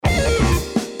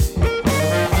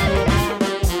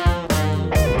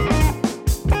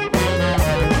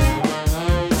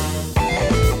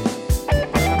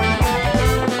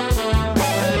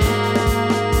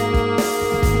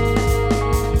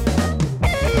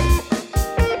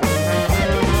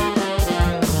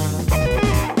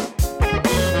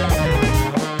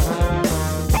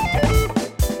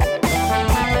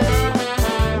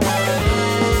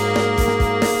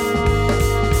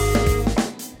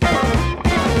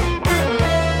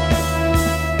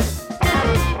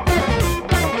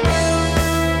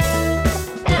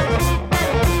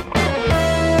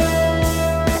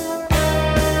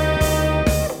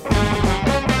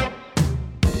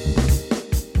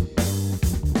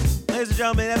Ladies and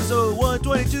gentlemen, episode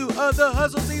 122 of the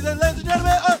Hustle Season. Ladies and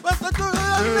gentlemen,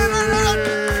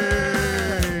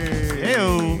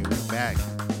 Hey-o. Back.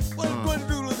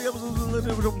 122 of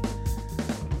the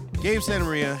episode. Gabe Santa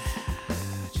Maria,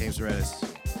 James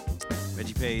Redis,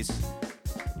 Reggie Pace.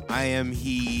 I am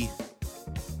he.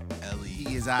 Ellie.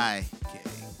 He is I.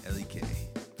 L-E-K.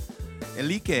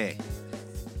 L-E-K.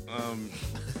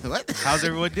 What? How's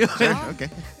everyone doing? Okay.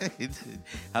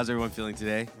 How's everyone feeling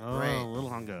today? Oh, Right. a little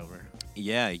hungover.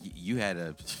 Yeah, you had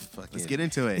a fucking... Let's get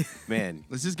into it. Man.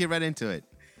 Let's just get right into it.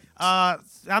 I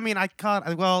mean,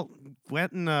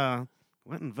 went and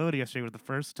voted yesterday for the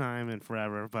first time in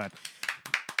forever, but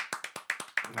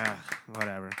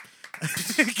whatever.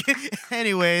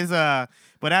 Anyways, but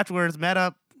afterwards met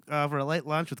up for a late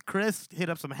lunch with Chris, hit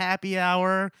up some happy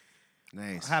hour.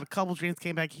 Nice. Had a couple drinks,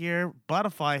 came back here.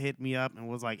 Butterfly hit me up and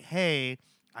was like, "Hey,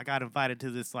 I got invited to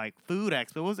this like food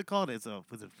expo. What was it called? Was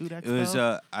it food expo? It was.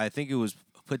 I think it was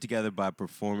put together by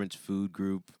Performance Food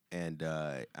Group, and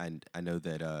I know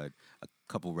that a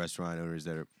couple restaurant owners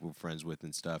that we're friends with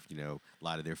and stuff. You know, a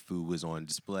lot of their food was on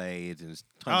display. And there's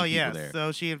tons of people there.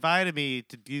 So she invited me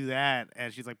to do that,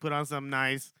 and she's like, "Put on something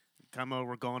nice. Come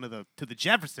over. We're going to the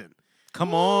Jefferson."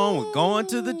 Come on, we're going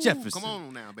to the Jefferson. Come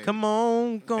on now, baby. Come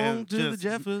on, going And to the just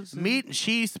Jefferson. Meat and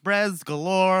cheese spreads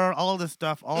galore, all this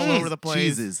stuff all over the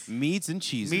place. Jesus. Meats and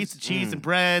cheeses. Meats and cheese and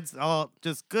breads, all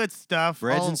just good stuff.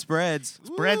 Breads all, and spreads.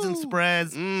 Spreads and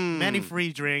spreads. Mm. Many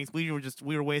free drinks. We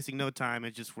were wasting no time.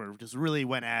 It just really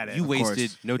went at it. You wasted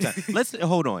course. no time. Let's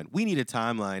hold on. We need a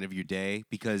timeline of your day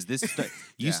because this.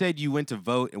 You Yeah. said you went to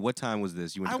vote, and what time was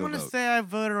this? You went I to go want to vote. say I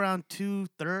voted around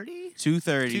 2:30.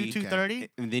 2:30. 2:30.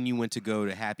 And then you went to go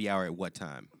to happy hour at what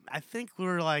time? I think we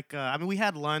were like. we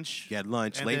had lunch. You had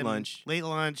lunch, and late then lunch. Late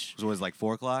lunch. So it was like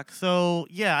 4 o'clock. So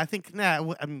yeah, I think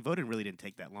voting really didn't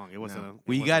take that long. It wasn't. No.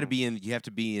 Well, you got to be in. You have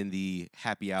to be in the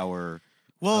happy hour.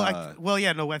 Well,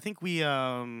 I think we.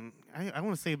 I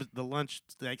want to say the lunch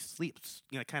like sleeps.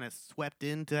 Kind of swept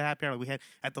into happy hour. We had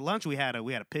at the lunch we had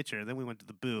a pitcher. Then we went to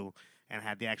the boo and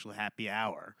had the actual happy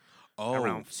hour.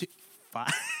 Around 5.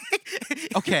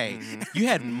 Okay, you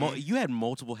had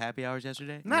multiple happy hours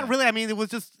yesterday. Not really. I mean, it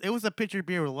was a pitcher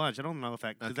beer with lunch. I don't know if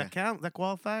that does that count. Does that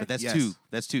qualify? But that's Yes. two.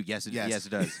 That's two. Yes, it Yes.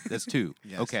 does. That's two.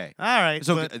 Yes. Okay. all right.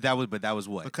 So but that was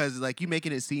what? Because like you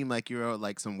making it seem like you're at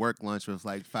like some work lunch with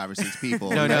like 5 or 6 people.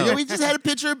 No, Like, no. "Yeah, we just had a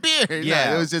pitcher of beer." Yeah.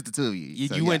 No, it was just the two of you. You,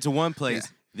 So, you yeah. went to one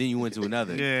place, then you went to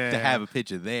another Yeah. to have a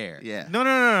picture there. Yeah.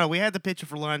 no. We had the pitcher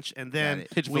for lunch, and then it.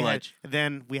 Pitcher for we had- lunch.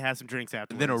 Then we had some drinks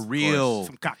afterwards. Then a Of real- course.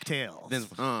 Some cocktails. Then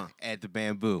Uh. at the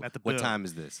Bamboo. At the What Boo. time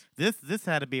is this? This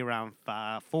had to be around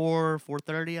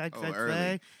 4:30. I'd early.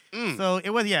 say. So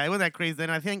it wasn't that crazy. Then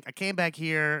I think I came back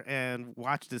here and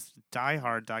watched this Die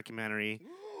Hard documentary.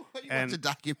 You And- watch a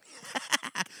document.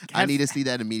 I need to see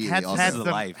that immediately. Had, also. had This is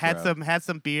some life, had bro.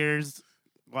 some beers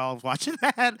while I was watching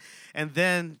that, and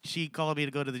then she called me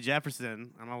to go to the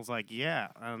Jefferson, and I was like, yeah.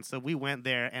 And so we went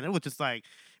there, and it was just like.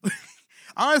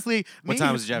 Honestly, What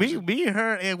time was the Jefferson? Me and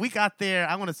her, and we got there.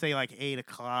 I want to say like 8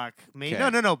 o'clock, maybe.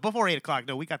 Okay. No, before 8 o'clock.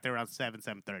 No, we got there around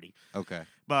 7:30. Okay.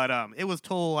 But it was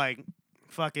told like,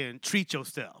 fucking treat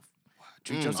yourself.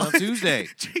 Treat yourself Tuesday.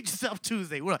 Treat yourself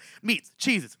Tuesday. We're like, meats,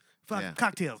 cheeses, fucking Yeah.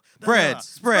 cocktails, Breads,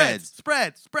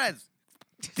 spreads,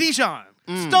 Dijon,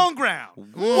 stone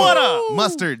ground, what up?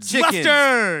 Mustards. Chickens.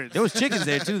 Mustard. There was chickens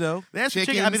there too, though. That's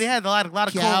chicken. I chickens, mean, they had a lot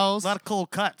of cows.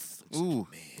 cold cuts. Ooh.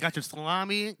 Got your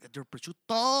salami, got your prosciutto.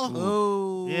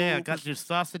 Oh. Yeah, got your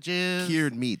sausages.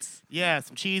 Cured meats. Yeah,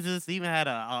 some cheeses. They even had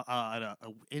a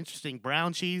interesting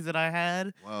brown cheese that I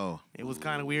had. Whoa. It was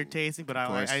kind of weird tasting, but I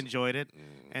course. enjoyed it.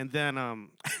 And then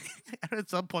at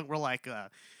some point we're like, at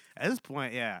this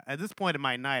point in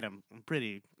my night, I'm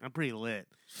pretty lit.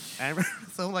 And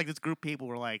so like this group of people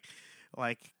were like,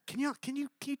 can you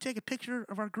take a picture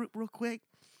of our group real quick?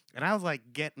 And I was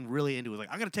like getting really into it. Like,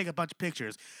 I'm gonna take a bunch of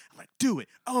pictures. I'm like, do it,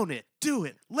 own it, do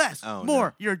it, less, Oh, more.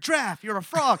 no. You're a giraffe. You're a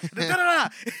frog. Da-da-da.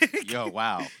 Yo,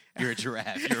 wow. You're a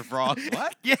giraffe. You're a frog.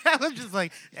 What? Yeah, I was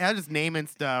just naming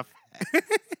stuff.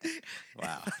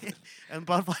 Wow. And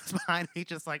Butterfly's behind me,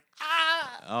 just like,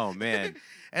 ah. Oh man.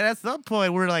 And at some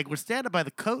point, we're standing by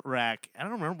the coat rack. I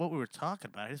don't remember what we were talking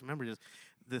about. I just remember just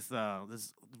this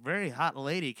very hot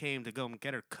lady came to go and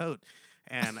get her coat.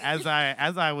 And as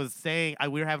I was saying,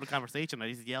 we were having a conversation.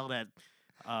 I just yelled at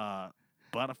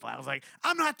Butterfly. I was like,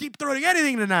 "I'm not deep throating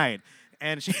anything tonight."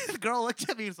 And the girl looked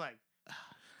at me and was like, and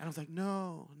I was like,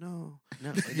 no.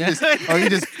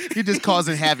 You're just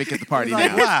causing havoc at the party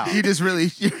Like, now. wow. You just really.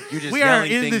 You're just We are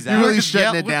yelling in things this. out. You're really we're just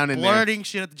shutting it down we're in there. blurting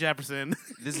shit at the Jefferson.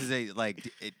 This is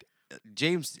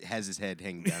James has his head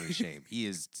hanging down in shame. He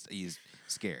is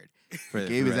scared. For Gabe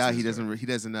the is rest out. of He the story.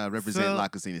 doesn't represent So- La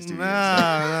Cocina Studios.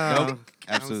 No. Nope,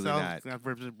 absolutely not. I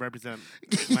represent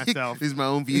myself. These are my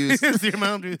own views. Your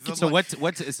mom views. So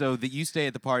what's so that you stay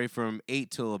at the party from 8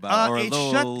 till about or a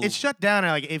little? It shut down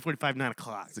at like 8:45, 9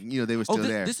 o'clock. They were still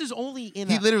there. This is only in.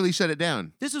 He literally shut it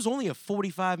down. This is only a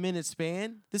 45-minute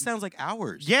span. This sounds like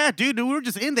hours. Yeah, dude, we were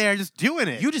just in there, just doing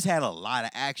it. You just had a lot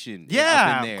of action.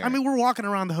 yeah, up in there. I mean, we're walking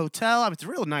around the hotel. I mean, it's a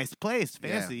real nice place,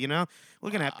 fancy, you know.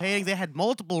 Looking at paintings, they had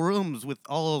multiple rooms with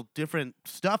all different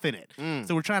stuff in it.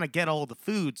 So we're trying to get all the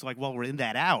foods like while we're in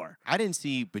that hour. I didn't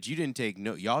see, but you didn't take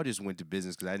no. Y'all just went to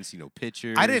business because I didn't see no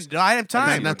pictures. I didn't have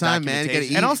time. Enough time, man. You gotta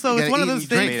eat. And also, you it's gotta one of eat those and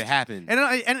things- drink. Made it happen.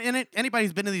 And anybody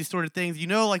who's been to these sort of things, you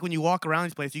know, like when you walk around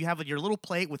these places, you have your little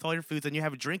plate with all your foods, and you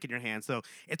have a drink in your hand. So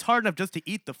it's hard enough just to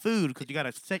eat the food because you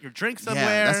got to set your drink somewhere.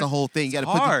 Yeah, that's the whole thing. You got to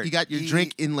put. hard. You got your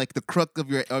drink in like the crook of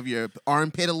your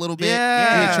armpit a little bit.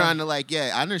 Yeah. And you're trying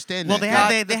to I understand. Well, that.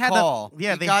 they had call.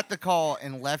 yeah, he they got the call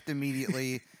and left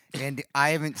immediately. And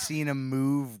I haven't seen him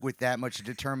move with that much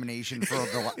determination for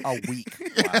a week.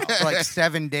 For like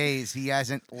 7 days, he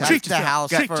hasn't left Treat the yourself. house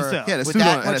Treat for yourself. He had a with suit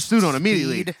that on- had a much suit on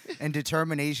immediately. speed and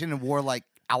determination, and wore like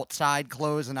outside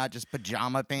clothes and not just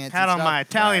pajama pants. had and on stuff. my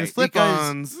Italian Because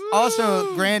slip-ons.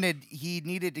 Also, granted, he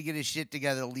needed to get his shit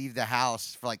together to leave the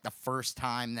house for like the first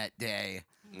time that day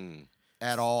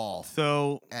at all.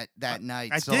 So At that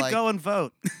night, I so did like, go and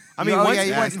vote. I mean, oh once- yeah, he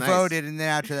That's went and nice. voted, and then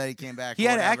after that, he came back. he or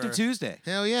had an whatever. active Tuesday.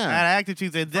 Hell I yeah. had Active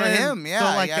Tuesday. For Then, him, yeah, So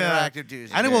like, he had an Active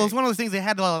Tuesday. I know. Well, it was one of those things. They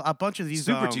had a bunch of these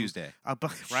Super Tuesday.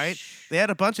 right? They had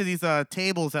a bunch of these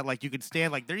tables that like you could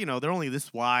stand like they're only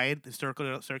this wide,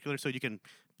 circular, so you can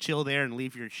chill there and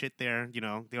leave your shit there. You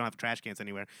know, they don't have trash cans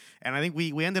anywhere. And I think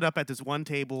we ended up at this one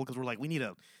table because we're like we need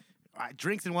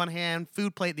drinks in one hand,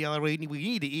 food plate the other way. We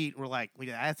need to eat. We're like, we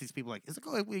asked these people, like, is it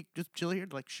cool if we just chill here?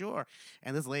 They're like, sure.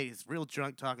 And this lady's real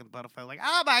drunk talking about it. Like,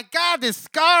 oh my God, this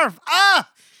scarf.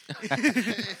 Ah!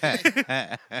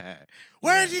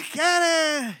 Where did you get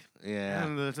it? Yeah.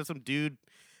 And there's just some dude,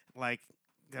 like,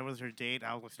 that was her date.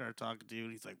 I started talking to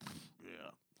dude. He's like, yeah,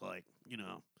 like, you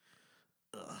know.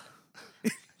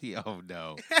 Oh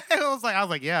no. I was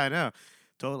like, yeah, I know.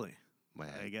 Totally. I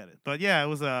Man. get it. But yeah, it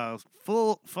was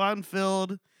full fun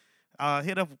filled.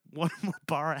 Hit up one more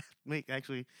bar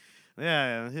actually.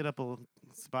 Yeah, hit up a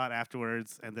spot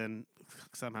afterwards and then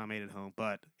somehow made it home.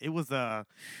 But it was a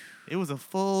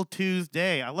full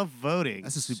Tuesday. I love voting.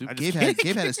 That's a super. I just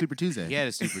Gabe had a Super Tuesday. He had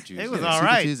a Super Tuesday. It was Super all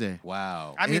right. Tuesday.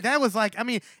 Wow. I mean, that was like,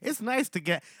 it's nice to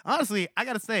get. Honestly, I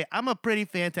gotta say, I'm a pretty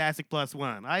fantastic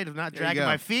 +1. I am not There you dragging go.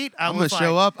 my feet. I'm gonna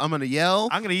show up. I'm gonna yell.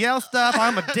 I'm gonna yell stuff.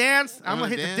 I'm gonna dance. I'm gonna gonna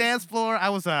hit dance. the dance floor. I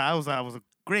was a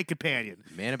great companion.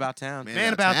 Man about town. Man.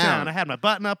 About about town. town. I had my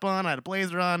button up on. I had a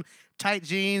blazer on, tight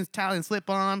jeans, Italian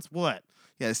slip-ons. What?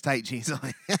 Yeah, it's tight jeans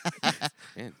on.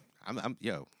 Man, I'm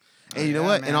yo. And you know Yeah,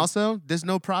 what? man. And also, there's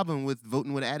no problem with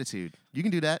voting with attitude. You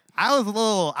can do that. I was a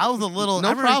little. No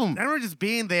I remember, problem. I remember just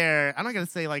being there. I'm not gonna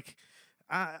say like.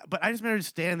 But I just remember just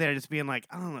standing there, just being like,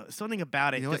 I don't know, something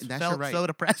about it You know what? just That's felt your right. so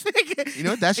depressing. You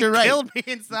know what? That's It your right. Killed me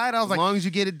inside. I was As like, long as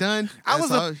you get it done. I that's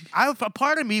was all- a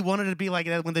part of me wanted to be like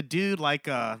that when the dude like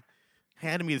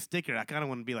handed me the sticker. I kind of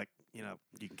want to be like, you know,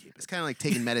 you can keep It's it. kind of like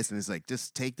taking medicine. It's like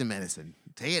just take the medicine.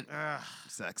 Take it.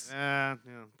 Sucks. Yeah,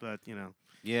 but you know,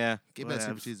 Yeah. Give that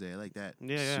Super whatevs. Tuesday. I like that.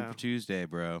 yeah. Super Tuesday,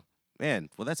 bro. Man,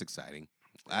 well that's exciting.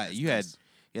 That's You had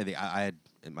nice. I had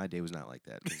my day was not like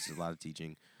that. There's a lot of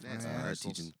teaching. That's Yeah, nice.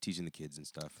 teaching the kids and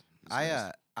stuff. It was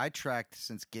nice. I tracked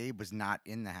since Gabe was not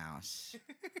in the house.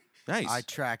 Nice. I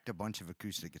tracked a bunch of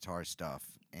acoustic guitar stuff,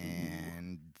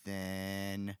 and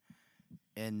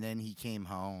then he came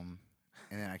home,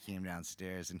 and then I came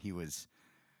downstairs, and he was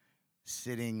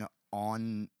sitting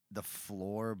on the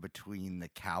floor between the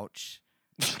couch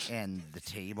and the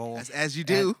table, As you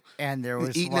do. and there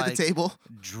was Eating like at the table.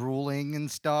 drooling and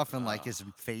stuff, and like his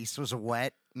face was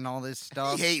wet and all this He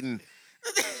stuff, hating.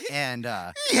 and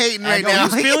He hating right and- now. oh,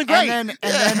 he's feeling great. And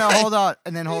then hold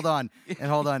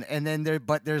on. And then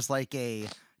there's like a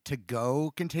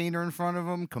to-go container in front of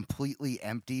him, completely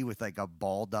empty, with like a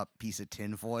balled up piece of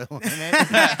tinfoil in it.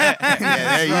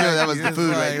 Yeah, there you know that was the Just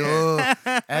food right there.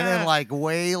 "Ugh." And then like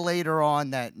way later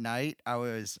on that night, I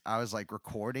was like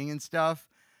recording and stuff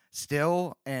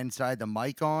still, and so I had the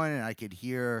mic on, and I could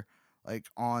hear like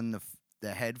on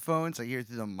the headphones, I hear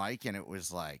through the mic, and it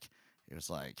was like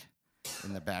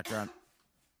in the background.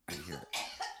 I hear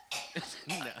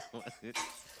it.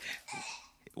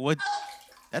 What?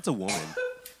 That's a woman.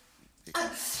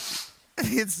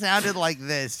 It sounded like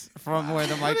this from where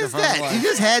the What is microphone that? was. You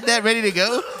just had that ready to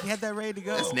go? He had that ready to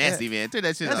go. That's nasty, man. Turn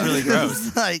that shit That's off. really It gross.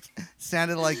 was like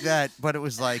sounded like that, but it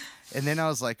was like, and then I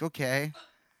was like, okay.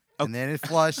 and then it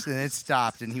flushed, and it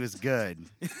stopped, and he was good.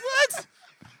 What?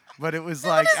 But it was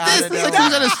like out This of is like some nowhere.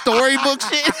 kind of storybook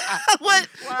shit. What?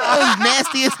 That was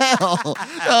nasty as hell.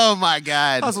 Oh my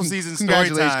god. Hustle season story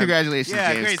Congratulations, time. congratulations,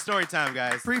 Yeah, James. great story time,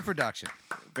 guys. Pre-production.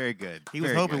 Very good. He was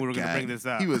Very hoping good. we were going to God. bring this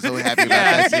up. He was so happy about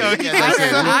Yeah, that. yo, shit. he- Yeah, that's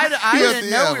it. I He was- didn't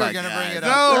know oh we my were going to bring it God.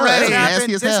 up. So ready. This Nasty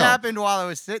happened, as this hell. happened while I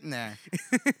was sitting there.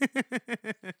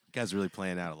 You guys are really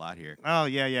playing out a lot here. Oh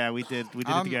yeah, we did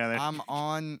it together. I'm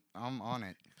on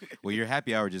it. Well, your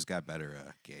happy hour just got better,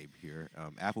 Gabe. Here,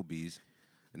 Applebee's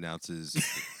announces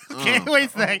Okay, wait a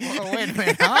second. Oh, wait a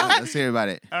minute, huh? Let's hear about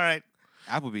it. All right.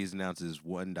 Applebee's announces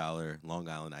 $1 Long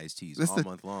Island iced teas This all the-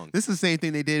 month long. This is the same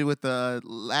thing they did with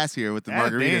last year with the That's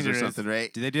margaritas dangerous. or something,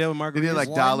 right? Did they do that with They margaritas? did like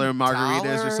 $1 dollar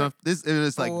margaritas or something. This it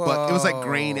was like it was like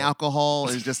grain Whoa. alcohol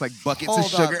and just like buckets of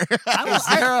Hold up.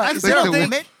 sugar. Is there a the-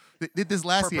 limit They did this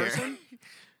last per year. person?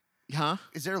 Huh?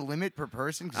 Is there a limit per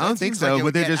person? 'Cause I don't that think seems like so, it but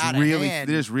would they're get just out of really hand.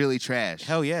 they're just really trash.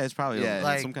 Hell yeah, it's probably Yeah.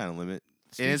 Like- some kind of limit.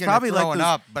 Speaking it's of probably like throwing those-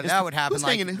 up, but it's- that would happen who's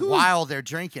like thinking- who- while they're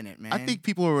drinking it, man. I think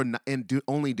people were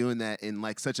only doing that in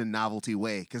like such a novelty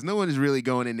way because no one is really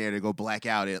going in there to go black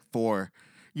out at 4,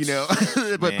 you know.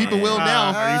 But people will Man.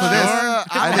 now Are you for this. sure?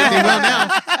 I think they will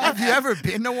now. Have you ever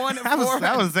been to one before?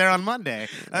 That was there on Monday.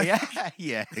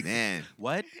 yeah. Man,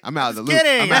 What? I'm out of the loop.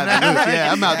 kidding. I'm out of the loop.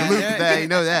 Yeah, I'm out of the loop Yeah, with that. You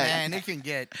know that. Man, it can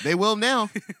get. They will now.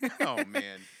 Oh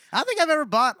man. I don't think I've ever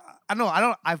bought. I know. I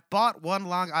don't. I've bought one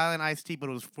Long Island iced tea, but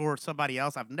it was for somebody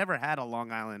else. I've never had a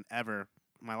Long Island ever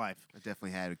in my life. I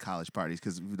definitely had at college parties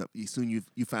because soon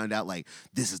you found out like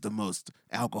this is the most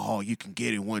alcohol you can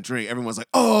get in one drink. Everyone's like,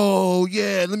 oh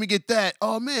yeah, let me get that.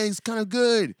 Oh man, it's kind of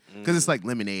good because it's like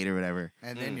lemonade or whatever.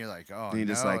 And then you're like, oh, And you're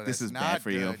just no, like, this that's is bad not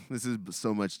for you. good. This is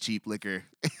so much cheap liquor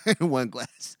in one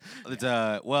glass. It's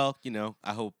well,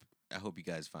 I hope you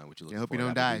guys find what you're looking hope for. you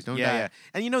don't at die. Applebee's. Don't yeah, die. Yeah.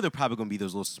 And you know they're probably gonna be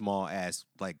those little small ass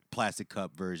like plastic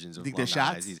cup versions of Think Long they're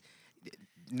Island shots? iced teas.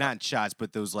 Not shots,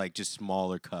 but those like just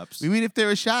smaller cups. We mean if there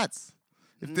were shots,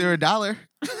 if they're $1,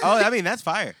 Oh, I mean that's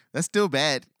fire. that's still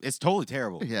bad. It's totally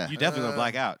terrible. Yeah. You definitely gonna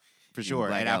black out for You sure.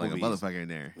 black At out like a Applebee's. motherfucker in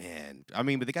there. Man, I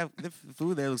mean, but they got the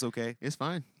food there looks okay. It's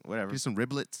fine. Whatever. Just some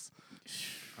riblets.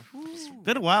 It's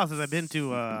been a while since I've been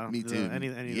to Me too. any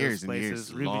of Years those and years.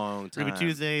 places. Ruby, Long time. Ruby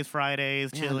Tuesdays,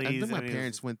 Fridays, Man, Chili's. I think my any of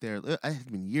parents went there. It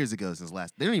had been years ago since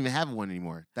last. They don't even have one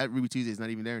anymore. That Ruby Tuesday is not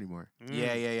even there anymore. those.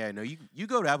 Yeah. No, you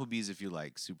go to Applebee's if you're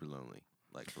like super lonely.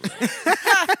 Like for real.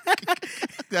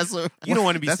 That's what You don't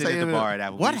want to be that's sitting how at the you- bar at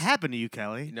Applebee's. What happened to you,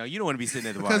 Kelly? No, you don't want to be sitting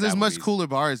at the bar. Because at there's much Applebee's. cooler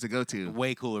bars to go to.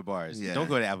 Way cooler bars. Yeah. Don't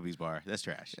go to Applebee's bar. That's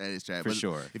trash. That is trash. For But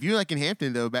sure. If you're like in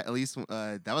Hampton though, at least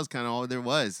that was kind of all there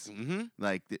was. Mm-hmm.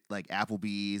 Like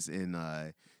Applebee's and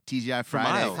TGI For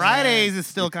Fridays. miles. Fridays is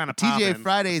still kind of TGI popping.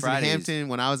 Fridays in Fridays. Hampton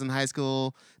when I was in high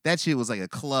school, that shit was like a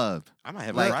club. I might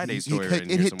have Like a Friday you story. could- in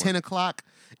it here hit somewhere. 10 o'clock,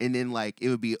 and then like it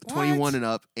would be 21 and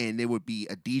up, and there would be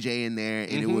a DJ in there,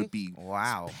 and it Mhm. would be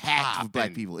Wow. packed with black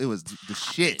Poppin'. people. It was the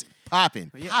shit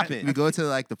popping. Yeah, Poppin'. We go to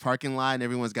like the parking lot, and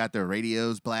everyone's got their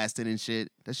radios blasting and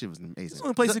shit. That shit was It's amazing. the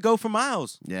only place to go for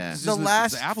miles. Yeah. It's The just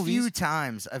last it's Applebee's. few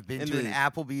times I've been And to an the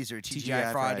Applebee's or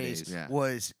TGI Fridays, Yeah.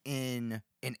 was in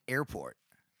an airport.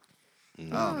 Mm.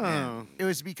 Oh, man. It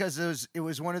was because it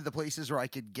was one of the places where I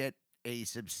could get a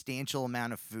substantial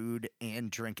amount of food and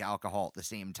drink alcohol at the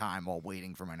same time while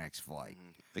waiting for my next flight.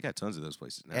 They got tons of those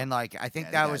places now. And like I think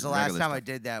Yeah, they that got was the last regular time I stuff.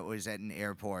 did that was at an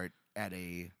airport at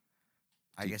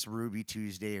I guess Ruby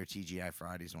Tuesday or TGI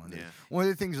Fridays one of those. Yeah. One of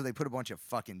the things where they put a bunch of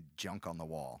fucking junk on the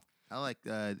wall. I like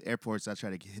airports. I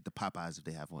try to hit the Popeyes if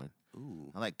they have one.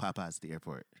 Ooh. I like Popeyes at the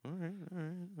airport. All right.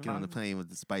 Get on the plane with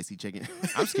the spicy chicken.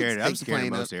 I'm scared. I'm Take the scared of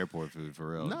plane most up. airport food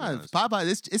for real. to be No, honest.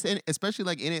 Popeyes. It's especially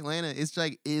like in Atlanta. It's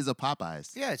like is a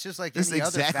Popeyes. Yeah, it's just like It's any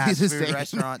exactly other fast the food same.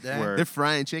 restaurant there. Word. They're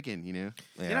frying chicken. You know,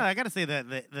 Yeah. You know, I gotta say that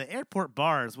the airport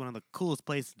bar is one of the coolest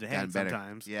places to hang gotten better.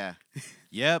 sometimes. Yeah,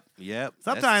 Yep. That's the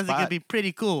Sometimes it spot. can be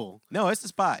pretty cool No, it's the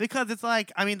spot. because it's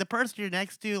like, I mean, the person you're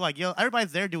next to, like,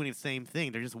 everybody's there doing the same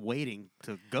thing. They're just waiting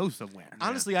to go somewhere.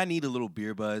 Honestly, I need a little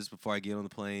beer buzz before I get on the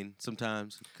plane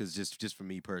sometimes, because just for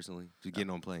me personally, to getting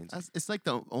on planes. it's like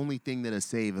the only thing that'll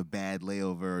save a bad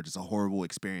layover or just a horrible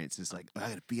experience. It's like I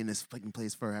gotta be in this fucking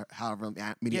place for however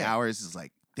many Yeah. hours. It's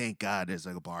like thank God there's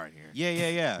like a bar in here.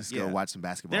 Yeah. Just go watch some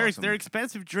basketball. or They're something.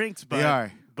 expensive drinks, but They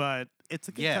are. but it's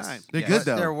a good Yes. time. They're Yeah. good But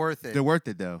though. They're worth it. They're worth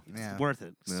it though. yeah. Worth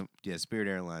it. Yep. Yeah, Spirit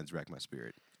Airlines wrecked my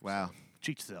spirit. Wow.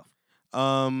 Treat yourself.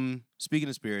 Speaking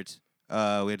of spirits, we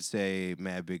had to say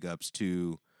mad big ups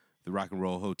to the Rock and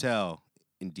Roll Hotel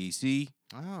in D.C.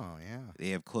 Oh yeah. They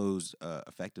have closed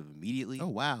effective immediately. Oh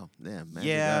wow. Yeah. Man, big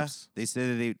yeah, ups. they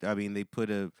said that they put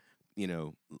a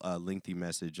lengthy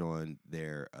message on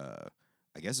their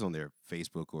I guess it's on their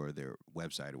Facebook or their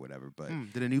website or whatever. But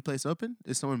Did a new place open?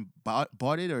 Is someone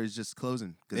bought it or is it just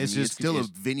closing? Because It's it's just- still a it's-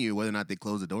 venue, whether or not they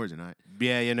close the doors or not.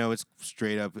 yeah, it's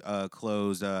straight up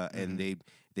closed. And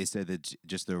they said that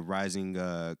just the rising.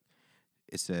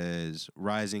 It says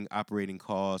rising operating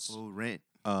costs. Oh, rent.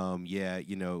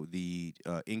 The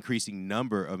increasing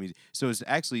number of music. So it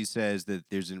actually says that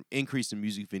there's an increase in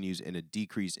music venues and a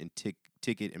decrease in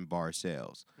ticket and bar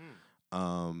sales.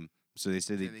 So they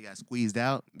said They got squeezed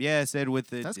out. it said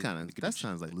with it. That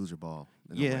sounds like loser ball.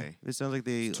 In a yeah. way. It sounds like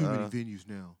they It's too many venues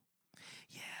now.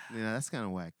 Yeah, that's kind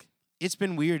of whack. It's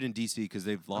been weird in DC because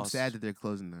they've I'm lost. sad that they're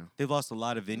closing now. They've lost a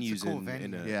lot of venues. cool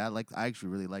venue. Yeah, I actually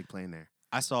really like playing there.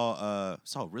 I saw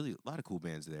really a lot of cool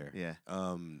bands there. Yeah.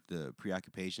 The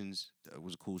Preoccupations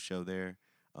was a cool show there.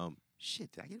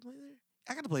 Shit, did I get to play there?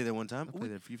 I got to play there one time. I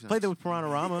played there a few times. Played there with Piranha.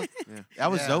 Yeah.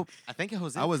 That was Yeah. dope. I think I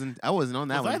was. I wasn't on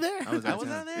that Was one. I there? I was I out was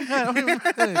of on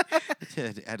town. there.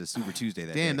 I had a Super Tuesday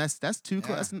that Damn, day. that's too Yeah.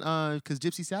 close. Because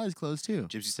Gypsy Sally's closed too.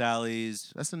 Gypsy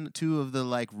Sally's. That's two of the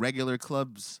like regular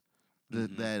clubs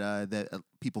Mhm. that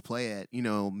people play at.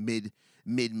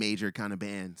 Mid-major kind of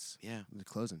bands. Yeah, They're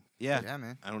closing. yeah. Yeah,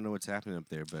 man. I don't know what's happening up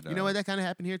there, but You know what? That kind of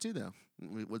happened here too, though,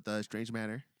 with Strange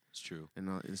Matter It's true. and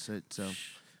all. So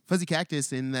Fuzzy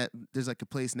Cactus, in that there's like a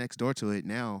place next door to it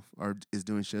now, is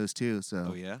doing shows too. So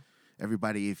Oh yeah,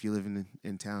 everybody, if you live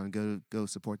in town, go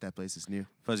support that place. It's new.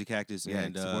 Fuzzy Cactus Yeah,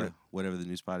 and support it. whatever the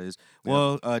new spot is. Yeah.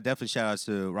 Well, definitely shout out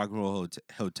to Rock and Roll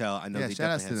Hotel. I know Yeah, they shout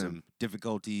outs definitely had to them. some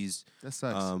difficulties. That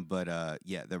sucks. But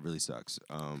that really sucks.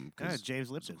 'Cause James it was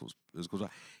a Lipton. cool. It was a cool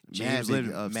spot. Mad James big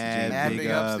Lipton, ups to mad, James. Mad big big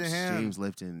ups ups. to him. James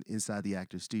Lipton inside the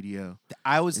actor's studio.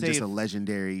 I would And say just a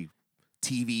legendary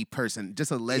TV person,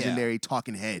 just a legendary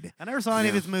talking head. I never saw any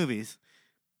of Yeah. his movies.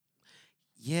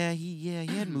 he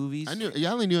had movies. I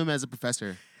only knew him as a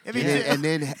professor, If and, he then, did- and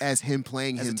then as him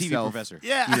playing as a TV himself. professor.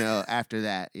 yeah. After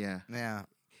that, yeah. Yeah.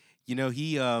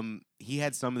 He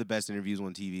had some of the best interviews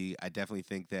on TV. I definitely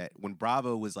think that when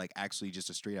Bravo was like actually just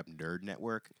a straight up nerd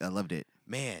network, I loved it.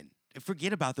 man,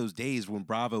 forget about those days when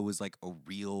Bravo was like a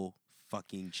real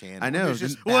fucking channel. I know. There's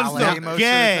just What's ballet the most of the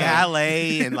gay? time.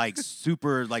 ballet and like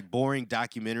super like boring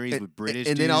documentaries with British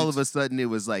and then all of dudes. a sudden it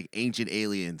was like ancient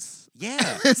aliens.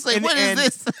 Yeah. It's like, And- what is and-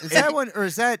 this? Is that one or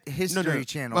is that History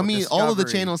Channel? I mean, all of the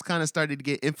Discovery? channels kind of started to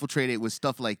get infiltrated with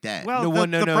stuff like that. Well, No, the,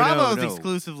 no, the no, Bravo's no.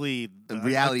 exclusively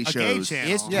Reality a gay shows.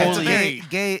 channel. It's Yeah, totally- it's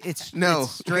gay. It's No.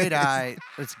 it's straight eye.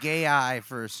 It's gay eye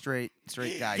for a straight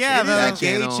guy. Yeah, It is the- that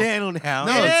gay channel. channel now.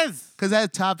 No, It is. because that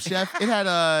had Top Chef. It had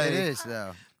it is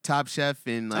though. Top Chef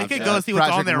and I like could go see what's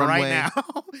on Project there Runway. right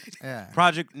now. Yeah.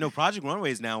 Project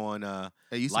Runway is now on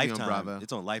It used to Lifetime. be on Bravo.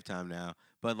 It's on Lifetime now.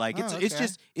 But like Oh, it's okay.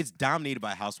 just it's dominated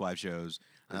by housewife shows.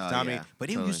 It's Oh, dominated, yeah, but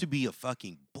it totally. used to be a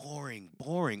fucking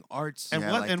boring arts. And Yeah,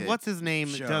 I what liked and it. what's his name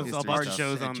Show. does History art stuff.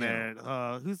 shows That on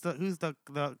there? Who's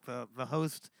the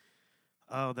host?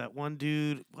 Oh, that one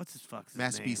dude. What's his fuck's his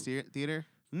Masterpiece name? Theater.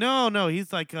 No,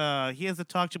 he's like he has a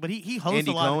talk show, but he hosts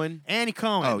Andy a lot. Cohen? Andy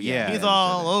Cohen. Oh, yeah. he's Yeah,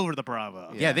 all yeah. over the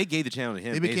Bravo. Yeah, they gave the channel to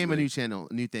him. They became a basically. new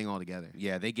new thing altogether.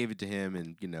 Yeah, they gave it to him,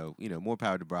 and more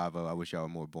power to Bravo. I wish y'all were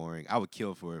more boring. I would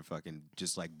kill for a fucking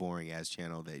just like boring ass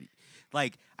channel that,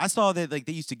 like I saw that like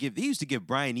they used to give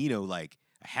Brian Eno like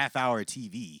a half hour of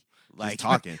TV. Like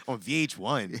talking. on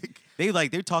VH1,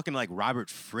 they're talking like Robert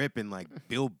Fripp and like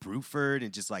Bill Bruford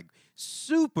and just like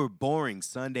super boring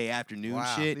Sunday afternoon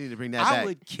Wow. shit. They need to bring that I back.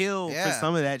 would kill for Yeah.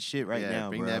 some of that shit right Yeah, now,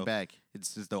 bring bro. that back.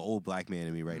 It's just the old black man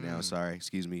in me right now. Mm. Sorry,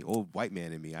 excuse me, old white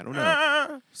man in me. I don't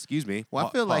know. Excuse me. Well, I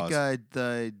feel like Pause.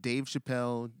 the Dave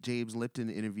Chappelle James Lipton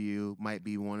interview might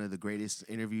be one of the greatest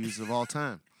interviews of all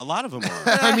time. a lot of them are.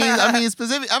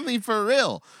 I mean, for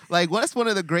real. Like, what's one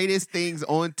of the greatest things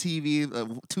on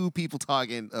TV? Two people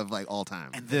talking of like all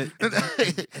time. And then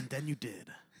you did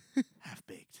half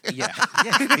baked. Yeah.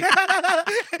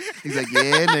 He's like,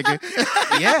 yeah,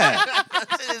 nigga. Yeah.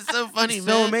 It's so funny, It's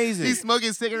man. so amazing. He's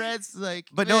smoking cigarettes, like.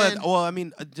 But man. no, well, I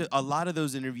mean, a lot of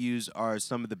those interviews are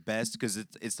some of the best because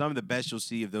it's some of the best you'll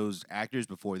see of those actors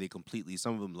before they completely.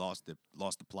 Some of them lost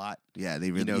the plot. Yeah,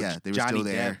 they really. They were Johnny still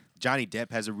there. Depp, Johnny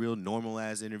Depp has a real normal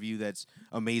ass interview that's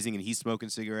amazing, and he's smoking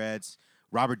cigarettes.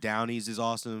 Robert Downey's is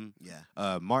awesome.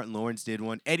 Yeah. Martin Lawrence did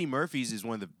one. Eddie Murphy's is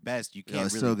one of the best. You It can't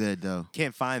was really so good though.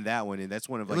 can't find that one, and that's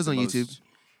one of like It was the on most- YouTube.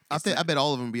 I bet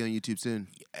all of them will be on YouTube soon.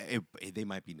 They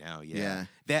might be now. Yeah. Yeah.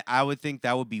 That I would think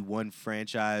that would be one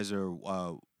franchise or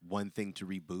one thing to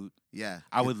reboot. Yeah.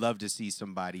 I would love to see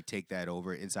somebody take that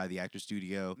over inside the actor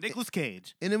studio. Nicolas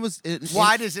Cage. And it was.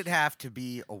 Why does it have to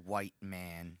be a white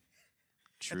man?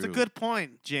 True. That's a good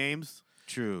point, James.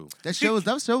 True. That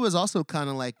show was also kind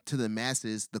of like to the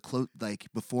masses, like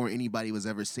before anybody was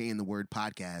ever saying the word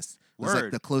podcast. Was like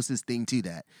Word. the closest thing to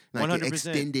that. Like an 100%.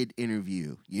 extended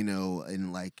interview,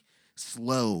 and like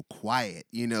slow, quiet,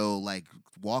 like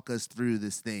walk us through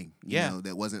this thing. You know,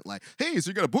 that wasn't like, hey, so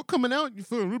you got a book coming out? It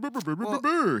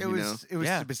It was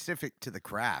Yeah. specific to the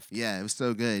craft. Yeah, it was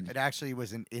so good. It actually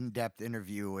was an in-depth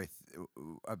interview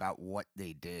about what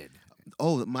they did.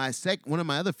 Oh, one of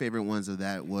my other favorite ones of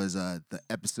that was the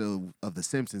episode of the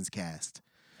Simpsons cast.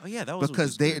 Oh yeah, that was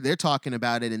Because good. they're talking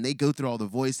about it and they go through all the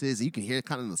voices. And you can hear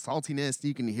kind of the saltiness.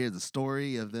 You can hear the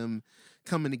story of them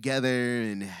coming together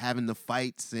and having the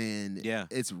fights, and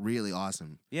it's really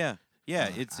awesome. Yeah. Yeah,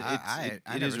 I it is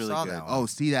never really saw good. that one. Oh,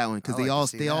 see that one because I they like all to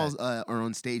see they all that. are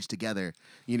on stage together,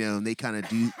 and they kind of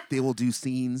they will do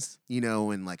scenes,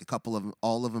 and like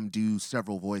all of them do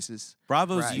several voices.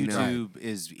 Bravo's Right, YouTube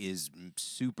is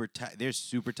super tight. They're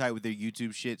super tight with their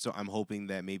YouTube shit, so I'm hoping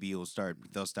that maybe they'll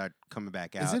start coming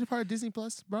back out. Is it a part of Disney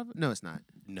Plus, Bravo? No, it's not.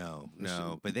 No,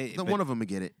 but One of them will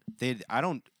get it.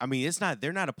 It's not.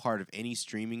 They're not a part of any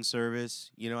streaming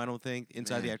service. I don't think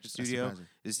inside the Man, Actor that's Studio. surprising.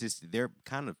 It's just they're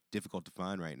kind of difficult to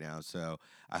find right now. So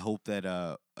I hope that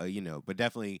but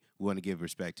definitely we want to give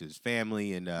respect to his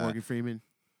family and Morgan Freeman.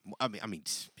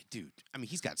 dude.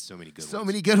 He's got so many good So ones.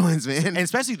 many good ones, man. And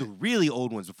especially the really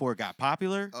old ones before it got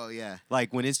popular. Oh yeah.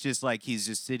 Like when it's just like he's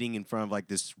just sitting in front of like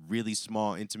this really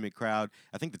small, intimate crowd.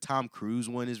 I think the Tom Cruise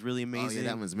one is really amazing. Oh yeah,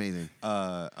 that one's amazing.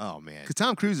 Oh man. Because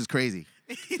Tom Cruise is crazy.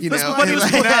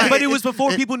 But it was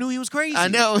before people knew he was crazy. I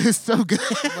know, it's so good.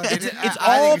 It's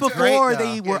I all think it's great, before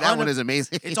though. they were. That one is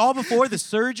amazing. It's all before the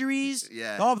surgeries.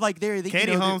 Yeah. All like they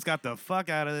Katie Holmes got the fuck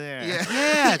out of there. Yeah.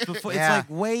 Yeah, it's before. Yeah. It's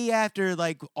like way after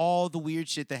like all the weird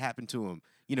shit that happened to him.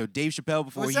 Dave Chappelle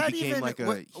before Was he that became even, like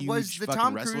a huge was the fucking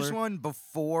Tom wrestler. Cruise one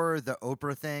before the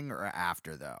Oprah thing or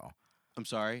after though? I'm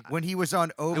sorry. When he was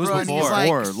on Oprah was and he's before.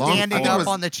 like Long standing before. up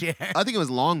on the chair. I think it was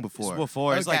long It's before.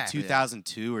 before. It's like Okay.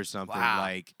 2002 or something. Wow.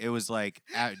 Like it was like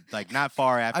like not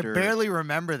far I after. barely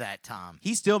remember that, Tom.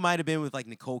 He still might have been with like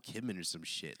Nicole Kidman or some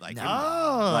shit. Like No.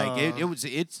 it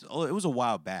was a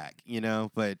while back,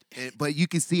 but But you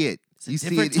can see it. You see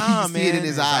different it. time, You see it in man. his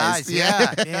His eyes.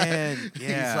 yeah. man, He's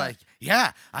yeah. like,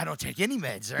 yeah, I don't take any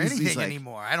meds or He's anything like-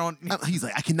 anymore. I don't. He's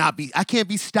like, I can't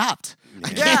be stopped.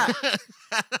 Yeah,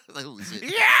 Like, holy shit.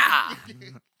 yeah.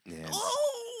 Yeah.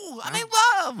 Oh, I'm in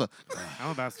love.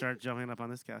 I'm about to start jumping up on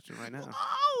this couch right now.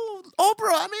 Oh,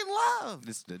 Oprah, I'm in love.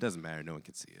 It doesn't matter. No one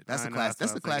can see it. That's I a know, class.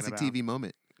 that's That's what I a was classic thinking TV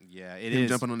moment. Yeah, it Him is.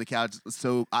 jumping on the couch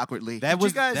so awkwardly. That you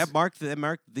was guys- that marked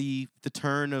the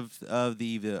turn of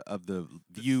the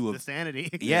view The of sanity.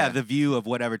 the view of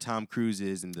whatever Tom Cruise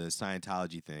is in the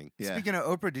Scientology thing. Yeah. Speaking of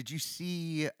Oprah, did you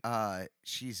see?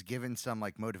 She's given some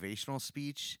like motivational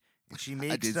speech. And she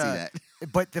makes. I did see that.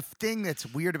 But the thing that's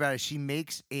weird about it is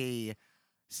she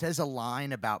says a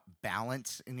line about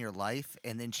balance in your life,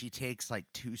 and then she takes like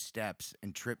 2 steps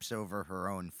and trips over her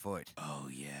own foot Oh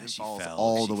yeah, And she falls fell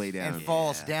all She the way down. and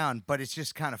falls down. But it's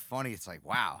just kind of funny. It's like,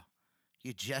 wow,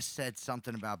 you just said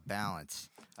something about balance.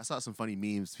 I saw some funny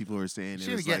memes. People were saying She it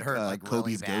didn't was get like hurt like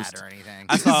Kobe's really bad ghost. or anything.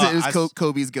 I saw- it was I s-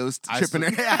 Kobe's ghost I tripping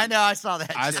her. yeah, I know. I saw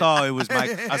that. I shit. saw it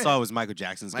was Michael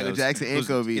Jackson's Michael ghost. Jackson and It was-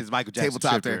 Kobe It's Michael Jackson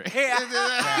tabletopped tripped her.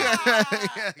 Yeah.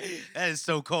 That is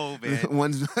so cold, man.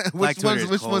 Black Twitter is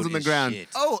which cold one's on the as ground? shit.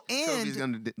 Oh, Kobe's and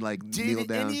gonna like kneel did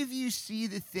down. any of you see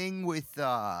the thing with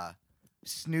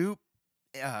Snoop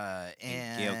and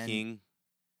Gail King.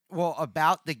 Well,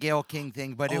 about the Gail King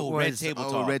thing, but it Oh, was Red Table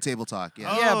Oh, Talk. Red Table Talk.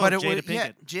 Yeah. yeah, but it Jada was yeah,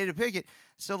 Pinkett. Jada Pinkett.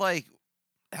 So like,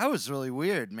 that was really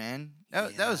weird, man.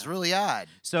 That was really odd.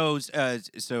 So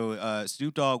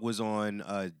Snoop Dogg was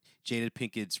on Jada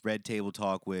Pinkett's Red Table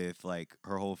Talk with like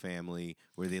her whole family,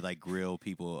 where they like grill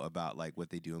people about like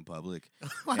what they do in public.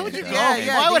 Why would And, you uh, go? and-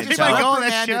 Why would and anybody tell- go on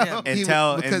that reprimanded show? him. And He-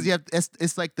 tell- because and- you have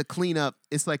it's like the cleanup.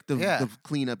 It's like the Yeah.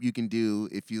 cleanup you can do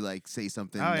if you like say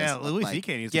something. Oh yeah, that's, Louis like,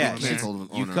 C.K. needs Yeah, to go can't on there.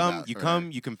 hold on you or come, about you or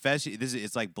come, you confess.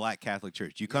 It's like Black Catholic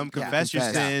Church. You come Yeah. confess your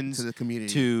confess sins to the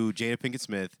community. to Jada Pinkett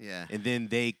Smith, Yeah. and then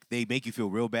they make you feel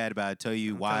real bad about it. Tell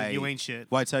you I'm why telling you ain't shit.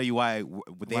 Why tell you why they Why are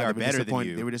they were better than disappointed-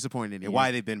 you. They were disappointed in and you.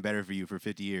 why they've been better for you for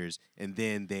 50 years, and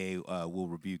then they will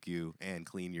rebuke you and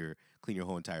clean your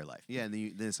whole entire life. Yeah, and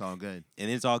then it's all good. And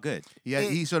it's all good. Yeah,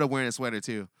 he's sort of wearing a sweater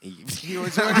too. He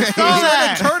was wearing a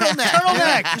turtleneck.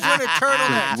 Turtleneck. He's wearing a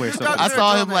turtleneck. Wear Snoop something. Dogg's I saw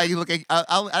wearing a him like looking.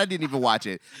 I didn't even watch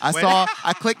it.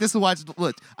 I clicked this to watch.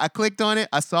 Look, I clicked on it.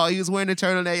 I saw he was wearing a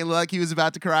turtleneck and looked like he was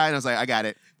about to cry, and I was like, I got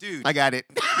it. Dude, I got it.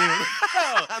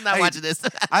 I'm not Hey, watching this.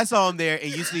 I saw him there,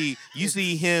 and you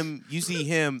see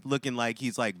him looking like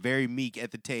he's like very meek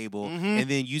at the table, and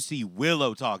then you see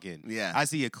Willow talking. Yeah. I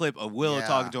see a clip of Willow Yeah.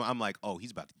 talking to him. I'm like, oh,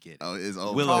 he's about to get it. Oh, it's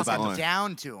over. Willow It's about on.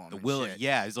 down to him. and Willow, shit.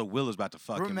 yeah, it's like Willow's about to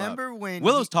fuck Remember him up. when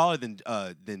Willow's he- taller than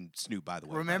Snoop, by the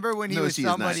way. Remember when he No, was she is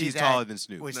not. somebody she's that taller than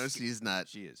Snoop. was No, she's not.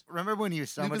 She is. Remember when he was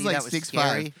Snoop somebody is like that was 6'5".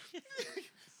 scary?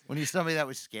 When he was somebody that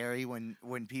was scary, when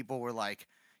people were like,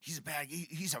 he's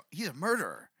a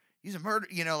murderer. He's a murderer.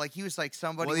 You know, like he was like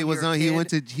somebody. Well, when he you was were a on.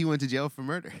 kid. He went to jail for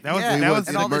murder. That was Yeah, that was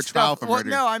in and a all this murder trial stuff. for Well, murder.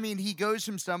 no, I mean he goes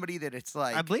from somebody that it's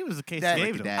like. I believe it was the case that-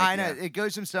 Gabe. Like though. dad. I know yeah. it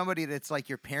goes from somebody that's like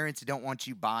your parents don't want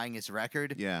you buying his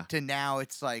record. Yeah. To now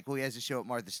it's like, well, he has a show at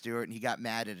Martha Stewart and he got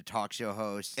mad at a talk show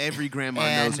host. Every grandma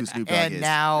and, knows who Snoop Dogg and is.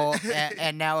 now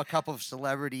and now a couple of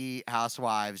celebrity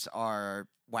housewives are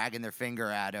wagging their finger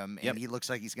at him, and Yep. he looks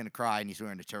like he's gonna cry, and he's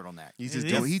wearing a turtleneck. He's It just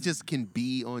is. doing, he just can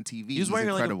be on TV. He was He's wearing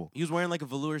incredible. like a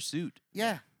velour suit.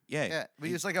 Yeah, Yeah. yeah. But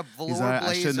he was like a velour He's like, I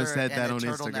blazer shouldn't have said and that a on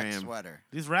turtleneck Instagram. sweater.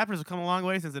 These rappers have come a long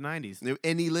way since the '90s.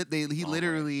 And he Long way.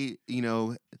 literally, you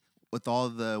know, with all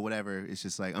the whatever, it's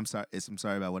just like I'm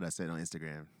sorry about what I said on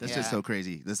Instagram. That's just Yeah. so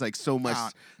crazy. There's like so much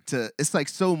No. it's like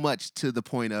so much to the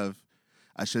point of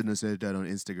I shouldn't have said that on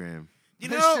Instagram. You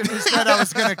I know, should've said I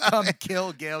was gonna come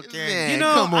kill Gail King. Man, You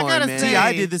know, come I on, gotta man. say-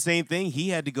 T.I. did the same thing. He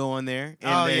had to go on there,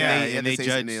 and Oh, they, yeah. they, and they say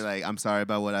judged. something like I'm sorry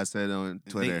about what I said on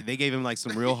Twitter. They gave him like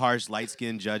some real harsh light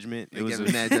skin judgment. They gave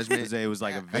him that judgment. It was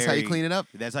like a very. That's how you clean it up.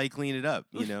 That's how you clean it up.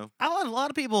 You know. a lot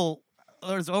of people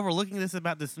are overlooking this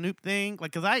about the Snoop thing.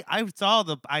 Like, cause I saw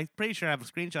I'm pretty sure I have a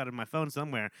screenshot in my phone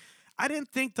somewhere. I didn't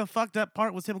think the fucked up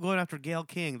part was him going after Gail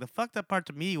King. The fucked up part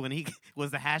to me when he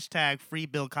was the hashtag free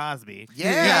Bill Cosby.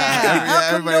 Yeah. Yeah, How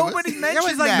come everybody was- nobody Everyone's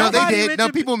mentioned like, that? No, they Nobody did. No,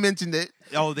 mentioned- people mentioned it.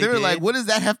 Oh, They were like, did? "What does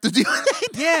that have to do?" with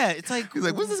it?" Yeah, it's like He's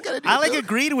like, "What's this got to do?" I with like Bill?"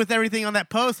 agreed with everything on that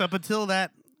post up until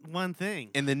that one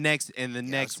thing. And the next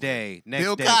day,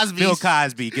 Bill Cosby's- Bill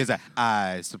Cosby gives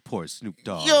I support Snoop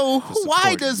Dogg. Yo, for why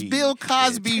supporting does me." Bill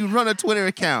Cosby run a Twitter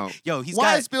account? Yo, he's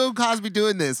Why got is Bill Cosby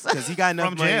doing this? because he got enough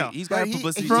From money. jail. He's But got he,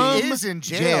 publicity. From he is in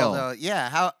jail, jail. though. Yeah.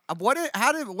 How? What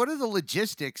are the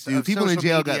logistics? Dude, of people in social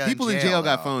jail media got people in jail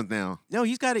got though? phones now. No,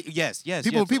 he's got it. Yes.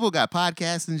 People got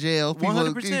podcasts in jail. People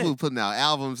 100%. putting out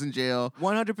albums in jail.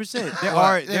 100%. There Well,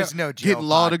 are there's no jail Getting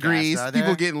law podcasts, degrees. are People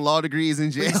there? getting law degrees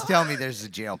in jail. Please tell me there's a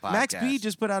jail podcast. Max B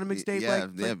just put out a mixtape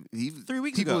He, 3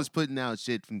 weeks people ago. was putting out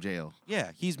shit from jail.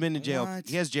 Yeah, he's been in jail. What?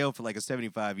 He has jail for like a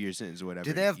 75-year sentence or whatever.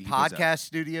 Do they have he puts out. podcast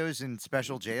studios in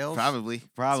special jails? Probably. It's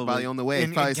Probably. probably on the way.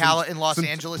 In- Probably in some- Cali- in Los some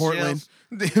Angeles Portland.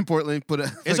 In Portland, put a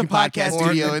It's a fucking podcast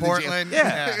studio in the jail. Portland.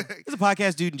 Yeah. There's a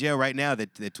podcast dude in jail right now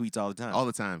that tweets all the time. all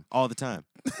the time. All the time.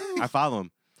 I follow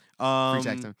him. Free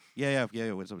Jackson. Yeah.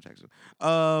 What's up, Jackson?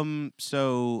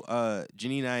 So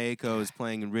Janine Aiko is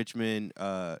playing in Richmond.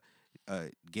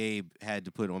 Gabe had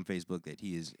to put on Facebook that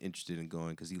he is interested in going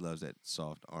because he loves that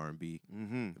soft R&B.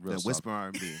 Mm-hmm. Real The soft. whisper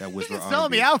R&B. That whisper What are R&B. you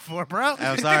selling me out for, bro?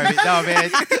 I'm sorry. No,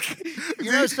 man.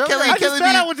 You know, so Kelly, like- Kelly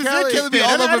said be, I was just Kelly be interested. all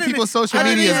I over didn't- people's social I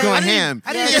didn't media is even- going I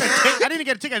didn't- ham. I didn't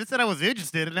get a ticket. I just said I was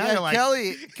interested, and now Yeah, you're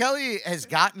like, Kelly has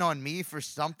gotten on me for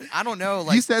something. I don't know.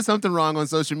 Like You said something wrong on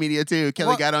social media too.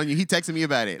 Kelly What? got on you. He texted me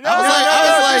about it. No, I was no, like, no, I was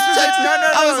no, like, no, text- no, no,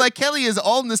 I was no. like, Kelly is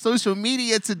on the social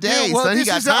media today, Yeah, well, son. He this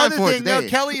got is the time other for it thing. No, today.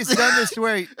 Kelly has done this to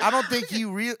where I don't think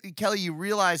Kelly, you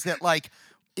realize that like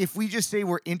if we just say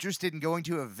we're interested in going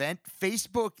to an event,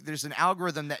 Facebook, there's an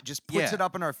algorithm that just puts Yeah. it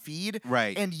up in our feed.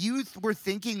 Right. And you were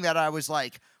thinking that I was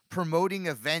like promoting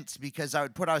events because I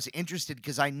was interested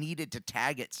because I needed to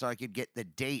tag it so I could get the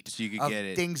date So you could of get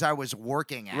it. things I was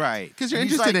working at. Right. Because you're And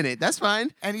he's interested like- in it. That's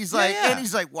fine. And he's Yeah, like,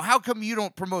 yeah. well, how come you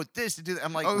don't promote this to do that?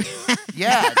 I'm like, Oh.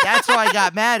 yeah, that's why I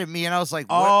got mad at me, and I was like,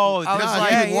 what? Oh, I was no,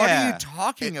 like, yeah, what are yeah. you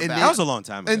talking And about? That was a long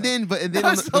time ago. And then that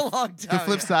on was a long time. the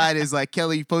flip ago. side is like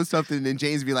Kelly posts something and then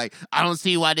James be like, I don't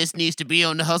see why this needs to be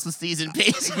on the hustle season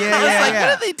page. Yeah, I was yeah, like, yeah.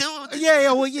 what are they doing?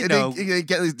 yeah, well, you And know. then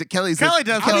Kelly's Kelly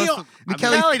does. Kelly,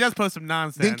 Kelly does post some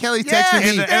nonsense. then Kelly Yeah, texted in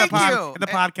me. the, Thank you. in the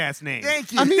podcast name.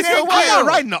 Thank you. I mean, so Thank what? I'm not you.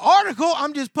 writing an article.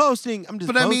 I'm just posting.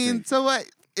 But I mean, so what?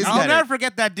 It's I'll gotta- never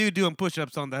forget that dude doing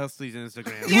push-ups on the Hustle Season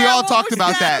Instagram. we Yeah, all what talked was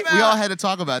about that that. We about? all had to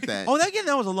talk about that. Oh, that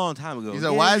was a long time ago. He's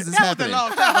like, why is this That was happening? a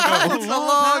long time ago. It's a time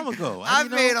long ago. I've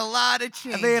made a lot of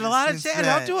changes. I made a lot of since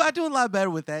changes. then. I'm doing a lot better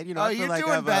with that. You know, Oh, I feel you're like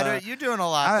doing I've, better. You're doing a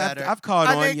lot better. I've caught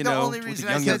I on. think You the know, only with reason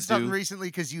the I young said youngs something do. recently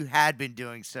because you had been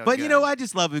doing so. But good. you know, I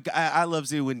just love it. I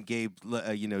love it when Gabe,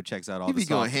 checks out all He the be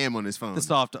going soft, ham on his phone. the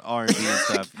soft R&B and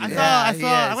stuff. you know. Yeah, he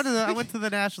I is. went to the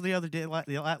National the other day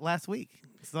last week.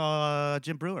 Saw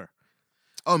Jim Brewer.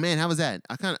 Oh man, how was that?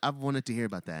 I wanted to hear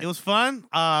about that. It was fun.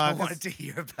 I wanted to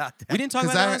hear about that. We didn't talk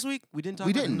 'Cause about that I- last week. We didn't talk.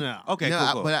 we about didn't. No. Okay, no,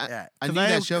 cool, cool. but Yeah. I knew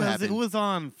that show happened. It was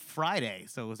on Friday,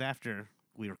 so it was after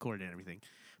we recorded and everything.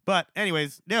 But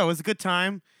anyways, no, it was a good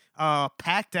time.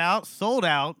 Packed out, sold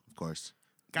out. Of course.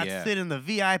 Got Yeah. to sit in the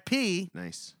VIP.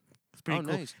 Nice. It's pretty Oh,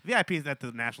 cool. nice. VIP is at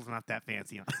the Nationals, not that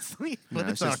fancy, honestly. No, But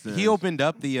it's it's all just right. the- He opened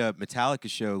up the Metallica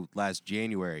show last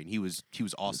January, and he was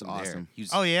awesome there. awesome. He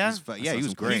was, Oh, yeah? he was I yeah, saw he was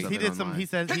some clips great. of He it did some. online. He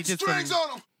said he did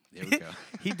some. There we go.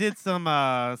 He did some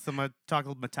talk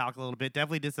Metallica a little bit.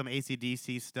 Definitely did some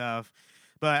AC/DC stuff.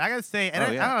 But I gotta say, and Oh,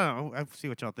 I yeah. don't know. I see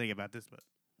what y'all think about this, but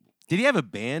Did he have a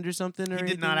band or something? Or he did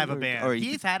anything? not have a Or- band. Or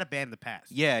He's had a band in the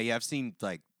past. yeah, I've seen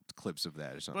like clips of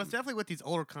that or But something. it's definitely with these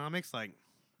older comics. Like,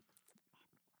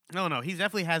 no, he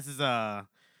definitely has his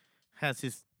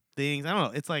things. I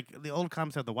don't know. It's like the old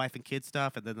comics have the wife and kid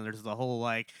stuff, and then there's the whole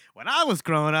like when I was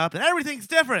growing up and everything's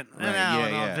different. Right, And now,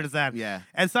 yeah. there's that. Yeah.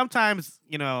 And sometimes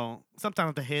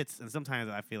sometimes the hits, and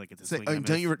sometimes I feel like it's a Say, swing and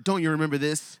a don't miss. you remember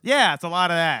this? Yeah, it's a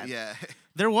lot of that. Yeah.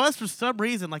 There was for some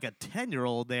reason like a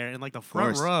 10-year-old there in like the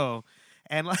front course. row.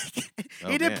 And like Oh,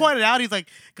 he did man. point it out. He's like,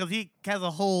 because he has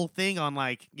a whole thing on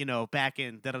like, back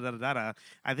in da da da da da.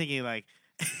 I think he like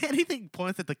anything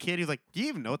points at the kid. He's like, do you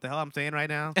even know what the hell I'm saying right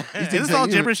now? Is this like, all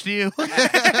you- gibberish to you?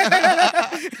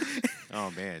 Oh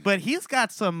man. But he's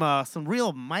got some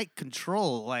real mic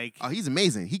control. Like Oh, he's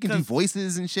amazing. He can do 'Cause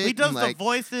voices and shit. he does and, like, the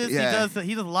voices. yeah.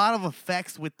 He does a lot of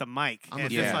effects with the mic. I'm a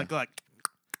And fan. just like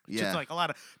Yeah. just like a lot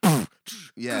of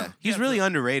yeah. He's Yeah, really so-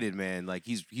 underrated, man. Like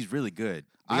he's really good.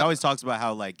 He I- always talks about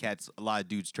how like a lot of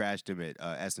dudes trashed him at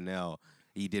SNL.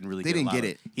 He didn't really. They get a didn't lot get of-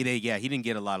 it. He did. Yeah, he didn't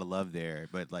get a lot of love there.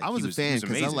 But like I was he a fan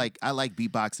because because I like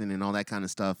beatboxing and all that kind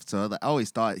of stuff. So I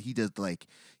always thought he does like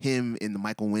him in the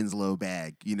Michael Winslow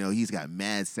bag. He's got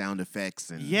mad sound effects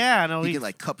and yeah. No, he he's can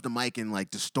like cup the mic and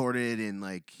like distort it and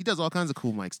like he does all kinds of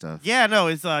cool mic stuff. yeah. No,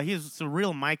 it's he's some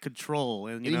real mic control,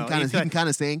 and And he can kind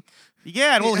of sing.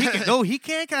 yeah. Well, he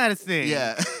can kind of sing.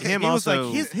 Yeah. Him He was also.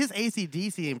 like his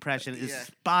AC/DC impression is Yeah.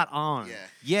 spot on.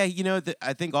 Yeah,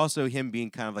 I think also him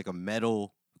being kind of like a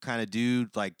metal kind of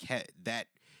dude, like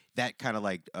that kind of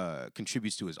like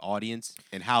contributes to his audience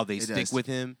and how they It stick does. with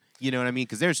him. You know what I mean?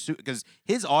 Because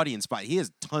his audience spot, he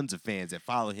has tons of fans that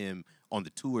follow him on the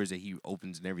tours that he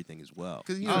opens and everything as well.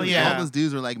 Because Oh, yeah. all those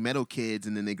dudes are like metal kids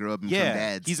and then they grow up and become Yeah,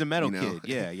 dads. he's a metal you know?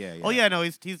 kid. Yeah. Oh yeah, no,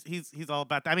 he's all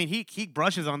about that. I mean, he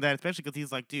brushes on that, especially because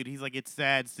he's like, dude, he's like, it's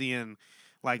sad seeing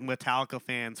like Metallica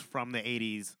fans from the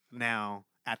 '80s now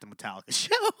at the Metallica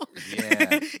show.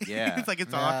 Yeah. It's like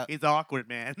Yeah. it's awkward,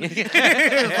 man. It's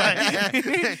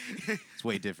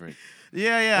way different.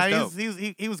 Yeah. That's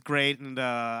He was great, and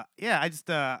but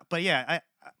yeah,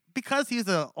 because he's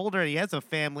older, he has a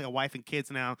family, a wife, and kids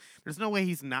now. There's no way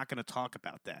he's not gonna talk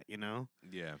about that,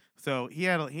 Yeah. So he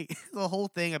had the whole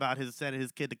thing about sending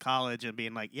his kid to college and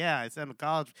being like, yeah, I sent him to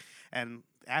college, and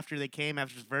after they came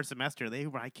after his first semester,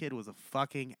 my kid was a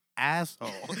fucking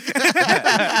asshole.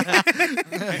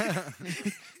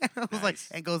 I was like,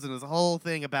 and goes into this whole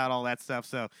thing about all that stuff.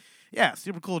 So, yeah,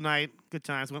 super cool night, good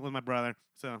times. Went with my brother.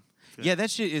 So, good. Yeah, that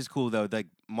shit is cool though. Like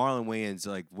Marlon Wayans,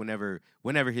 like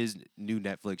whenever his new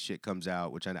Netflix shit comes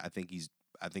out, which I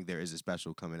think there is a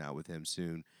special coming out with him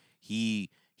soon. He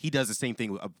does the same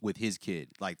thing with his kid.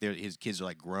 Like his kids are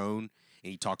like grown,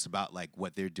 and he talks about like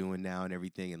what they're doing now and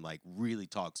everything, and like really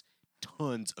talks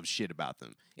tons of shit about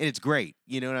them, and it's great.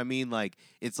 You know what I mean? Like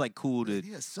it's like cool to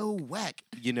Yeah, so whack.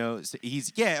 I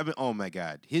mean, oh my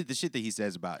god, the shit that he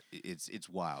says about it's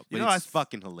wild, but it's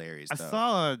fucking hilarious. I though.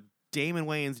 saw Damon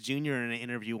Wayans Jr. in an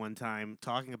interview one time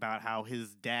talking about how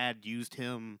his dad used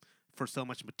him for so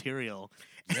much material.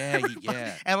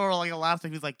 Yeah. And we're like a lot of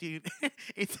stuff. He's like, dude,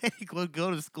 he said he would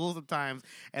go to school sometimes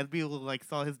and people like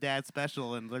saw his dad's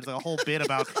special, and there's a whole bit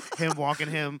about him walking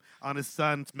him on his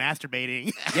son's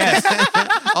masturbating. Yes.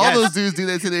 All Yes. those dudes do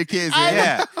that to their kids. I Man.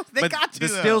 Yeah, They but got to, the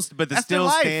though. still, but the That's their still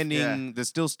life. standing, the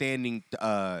still standing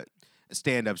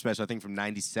stand-up special. I think from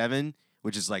 '97,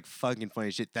 which is like fucking funny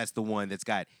as shit. That's the one it's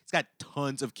got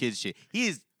tons of kids shit. He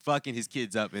is fucking his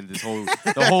kids up in this whole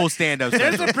the whole stand-up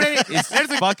There's special. a great-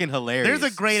 It's fucking hilarious.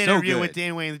 There's a great So interview good. with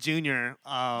Dan Wayans Jr.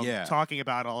 Yeah. Talking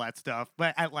about all that stuff.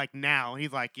 But at like now,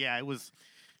 he's like, yeah, it was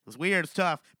weird, it's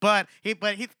tough. But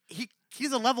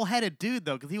he's a level-headed dude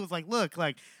though, because he was like, look,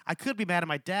 like I could be mad at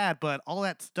my dad, but all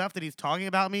that stuff that he's talking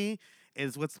about me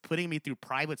is what's putting me through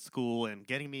private school and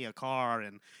getting me a car,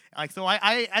 and like so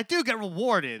I do get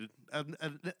rewarded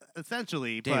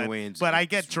essentially, Dan but Wayans I is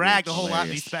get dragged a whole lot in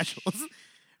hilarious. these specials.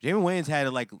 Damon Wayans had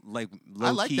a like low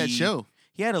I like key, that show.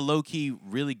 He had a low key,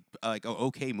 really like an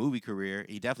okay movie career.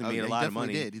 He definitely made Yeah, a he lot of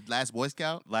definitely money. Did. Last Boy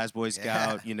Scout. Last Boy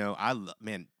Yeah. Scout,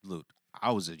 man, look,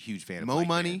 I was a huge fan of Mo Blank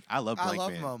Money. Man. I love I Blank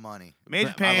love Man. Mo Money. Major I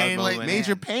love Pain, Mo Money.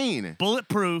 Major Pain.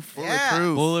 Bulletproof. Yeah.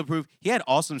 Bulletproof. He had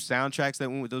awesome soundtracks that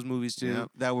went with those movies too.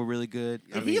 Yep. That were really good.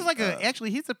 I He's mean, like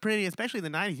actually he's a pretty, especially in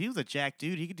the 90s, he was a jack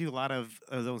dude. He could do a lot of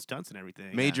his own stunts and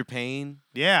everything. Major Pain.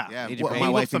 Yeah. Yeah, Major well, Pain. My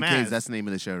He Wife whooped some and Kids. ass. That's the name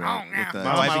of the show, right? Oh, With the-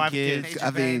 My Wife and Kids. Major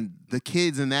I Pain. mean, the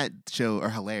kids in that show are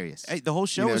hilarious. Hey, the whole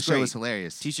show You know, was the show great. was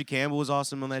hilarious. Tisha Campbell was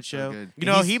awesome on that So show. good. You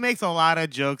know, He's- he makes a lot of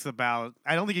jokes about.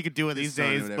 I don't think he could do it His these son or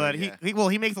days, whatever, but yeah.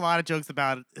 he makes a lot of jokes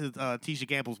about his, Tisha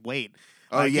Campbell's weight.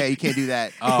 Oh Like, yeah, you can't do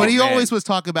that. Oh, but he man. always was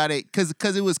talk about it because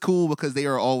it was cool because they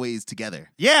were always together.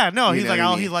 Yeah, no, You he's know like, what I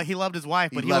oh, mean? he's like, he loved his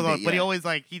wife, He but he loved was, it, but he yeah. always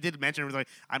like, he did mention, he was like,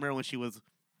 I remember when she was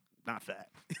not fat.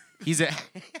 He's a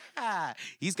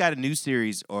he's got a new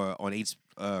series or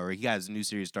he got his new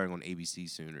series starting on ABC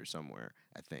soon or somewhere.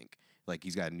 I think like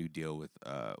he's got a new deal with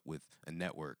a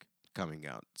network coming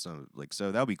out. So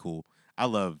that'll be cool. I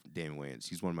love Damon Wayans.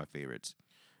 He's one of my favorites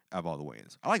of all the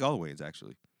Wayans. I like all the Wayans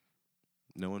actually.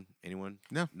 No one? Anyone?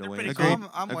 No. They're Wayans? pretty Agreed.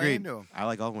 cool. I'm way Agreed. into him. I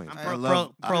like all the Wayans. I'm I pro,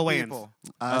 love pro, pro Wayans. People.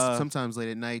 Sometimes late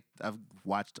at night, I've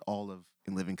watched all of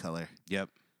In Living Color. Yep.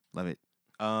 Love it.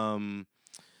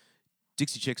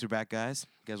 Dixie Chicks are back, guys.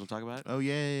 You guys want to talk about it? Oh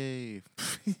yay!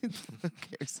 Who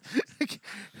cares?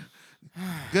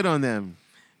 Good on them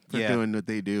for Yeah. doing what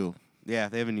they do. Yeah,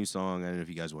 they have a new song. I don't know if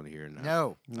you guys want to hear it or not.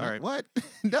 No. All right. What?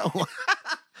 No.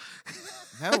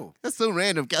 No. That's so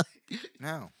random, Kelly.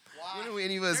 No. When do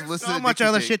any of us There's listen so to much Dixie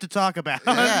other Chicks? shit to talk about.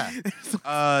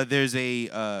 Yeah. There's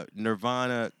a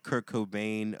Nirvana Kurt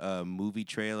Cobain movie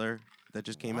trailer that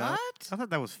just came out. I thought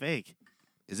that was fake.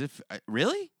 Is it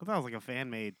really? I thought it was like a fan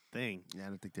made thing. Yeah, I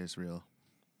don't think there's real.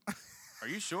 Are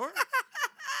you sure?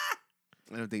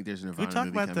 I don't think there's a Can we Nirvana talk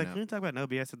movie about coming can we out. talk about No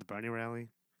BS at the Bernie rally?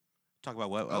 Talk about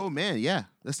what? Oh man, yeah.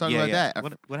 Let's talk Yeah, about yeah.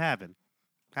 that. What happened?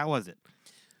 How was it?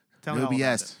 Tell me No all about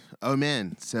BS. Oh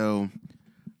man, so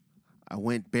I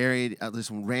went buried.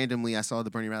 Just randomly, I saw the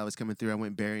Bernie rally was coming through. I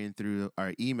went burying through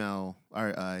our email,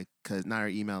 cause not our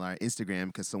email, our Instagram,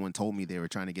 because someone told me they were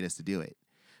trying to get us to do it.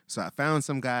 So I found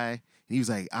some guy, and he was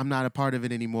like, "I'm not a part of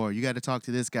it anymore. You got to talk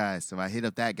to this guy." So I hit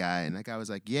up that guy, and that guy was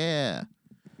like, "Yeah."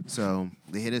 So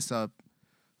they hit us up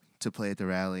to play at the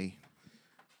rally,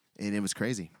 and it was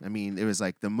crazy. I mean, it was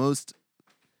like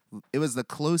it was the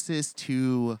closest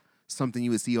to something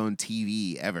you would see on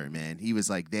TV ever, man. He was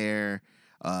like there.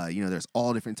 There's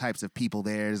all different types of people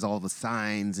there. There's all the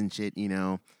signs and shit,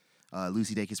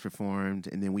 Lucy Dacus performed,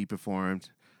 and then we performed.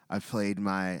 I played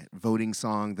my voting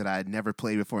song that I had never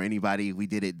played before anybody. We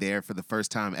did it there for the first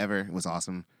time ever. It was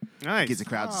awesome. Nice. Gets the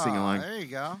crowd to sing Oh, along. there you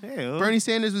go. Hey, Bernie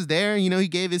Sanders was there. He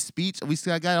gave his speech.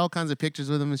 I got all kinds of pictures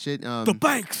with him and shit. the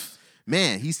banks.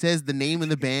 Man, he says the name of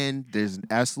the band. There's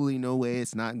absolutely no way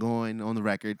it's not going on the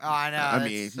record. Oh, I know. I that's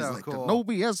mean, he's so like cool. the No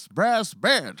BS Brass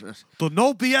Band. The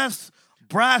No BS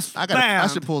brass I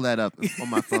band. should pull that up on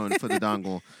my phone for the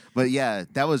dongle. But yeah,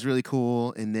 that was really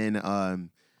cool. And then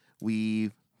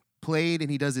we played, and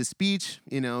he does his speech.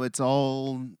 It's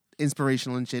all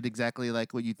inspirational and shit, exactly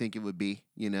like what you think it would be.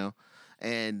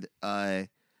 And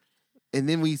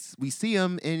then we see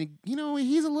him, and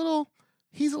he's a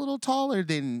little taller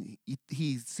than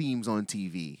he seems on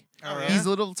TV. Oh, yeah? He's a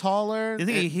little taller. You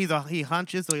think and- he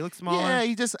hunches so he looks smaller?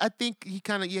 Yeah, I think he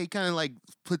kind of like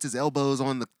puts his elbows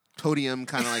on the podium,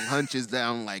 kind of like hunches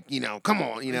down, like, come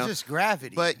on, It's just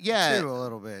gravity. But, yeah. Too, a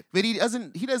little bit. But he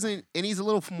doesn't, and he's a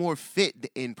little more fit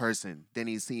in person than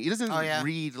he's seen. He doesn't Oh, yeah?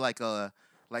 read like a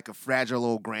fragile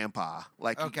old grandpa.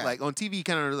 Okay. Like on TV, he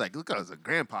kind of like, look at us, a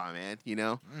grandpa, man,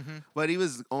 Mm-hmm. But he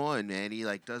was on, man. He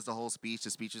like does the whole speech. The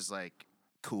speech is like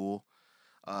cool.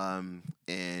 And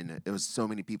it was so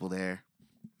many people there.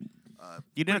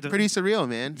 You didn't have to. Pretty surreal,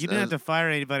 man. You didn't have to fire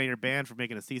anybody in your band for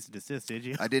making a cease and desist, did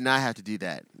you? I did not have to do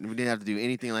that. We didn't have to do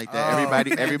anything like that. Oh, Everybody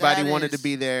that wanted is- to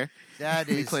be there. That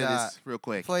Let me is. play this real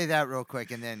quick. Play that real quick,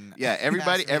 and then. Yeah, pass me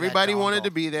that everybody wanted dongle.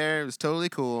 to be there. It was totally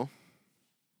cool.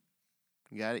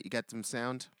 You got it? You got some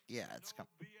sound? Yeah, it's come.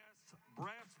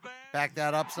 Back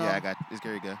that up, some. Yeah, I got it. It's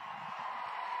very good.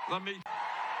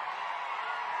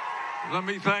 Let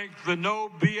me thank the No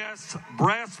BS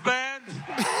Brass Band.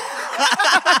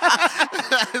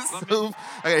 So,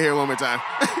 I gotta hear it one more time.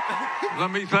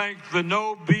 Let me thank the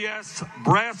No BS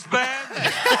Brass Band.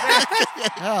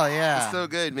 Oh yeah. It's so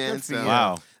good, man. Good for So, you.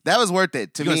 Wow. that was worth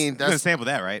it to You're me. gonna sample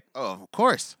that, right? Oh, of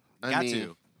course. I Got mean,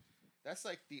 to.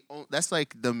 That's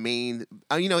like the main.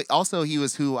 Also he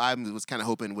was who I was kind of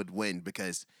hoping would win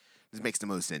because this makes the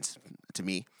most sense to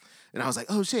me. And I was like,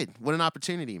 oh shit, what an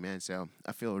opportunity, man. So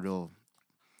I feel real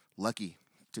lucky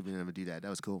to be able to do that. That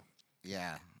was cool.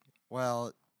 Yeah.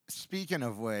 Well, speaking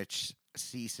of which,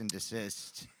 cease and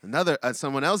desist. Another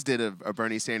someone else did a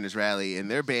Bernie Sanders rally, and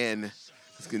their band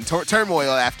It's getting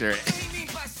turmoil after it.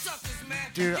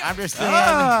 Dude, I'm just saying.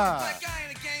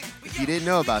 If you didn't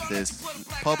know about this,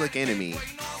 Public Enemy,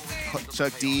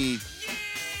 Chuck D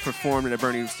performed at a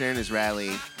Bernie Sanders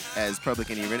rally as Public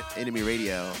Enemy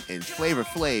Radio, and Flavor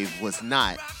Flav was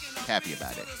not happy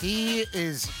about it. He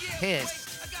is pissed.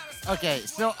 Okay,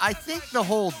 so I think the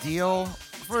whole deal.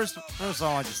 First of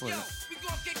all, I just listen.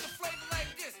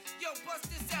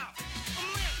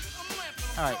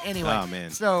 All right. Anyway, Oh, man.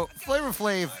 So Flavor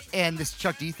Flav and this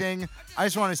Chuck D thing, I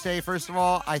just want to say, first of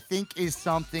all, I think is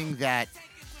something that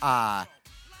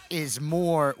is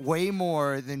way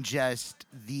more than just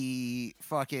the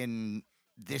fucking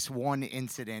this one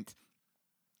incident,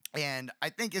 and I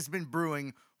think it's been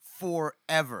brewing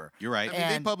forever. You're right. I mean,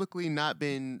 And- they publicly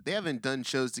they haven't done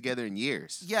shows together in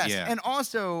years. Yes, Yeah. and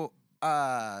also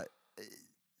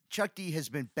Chuck D has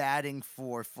been batting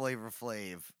for Flavor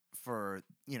Flav for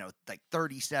like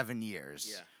 37 years.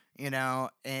 Yeah.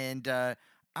 And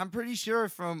I'm pretty sure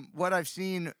from what I've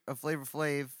seen of Flavor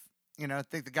Flav, I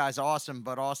think the guy's awesome,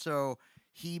 but also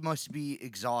he must be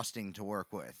exhausting to work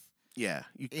with Yeah,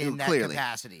 in that clearly.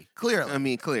 capacity. Clearly. I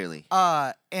mean, clearly.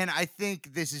 And I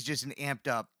think this is just an amped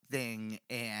up thing,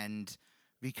 and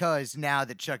because now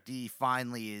that Chuck D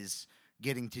finally is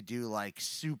getting to do like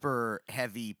super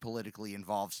heavy politically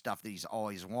involved stuff that he's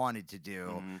always wanted to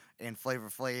do, and Flavor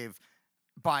Flav,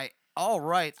 all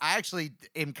right, I actually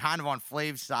am kind of on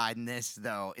Flav's side in this,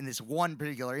 though. In this one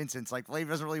particular instance, like Flav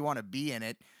doesn't really want to be in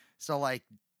it, so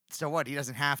what? He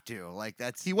doesn't have to. Like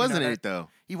that's He wasn't in it though.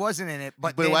 He wasn't in it,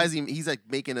 but why is he? He's like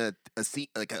making a scene,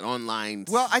 like an online.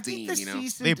 Well, I scene, think the you know?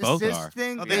 cease and They both desist are.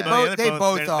 thing. Oh, They yeah. both They're are.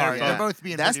 both- They're both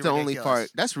being. That's pretty the only ridiculous. part.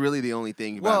 That's really the only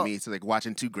thing about Well- me. It's like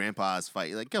watching two grandpas fight.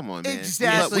 You're like, come on, man.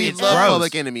 Exactly. We It's love gross.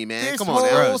 Public Enemy, man. This Come on, whole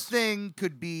now. Gross. thing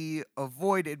could be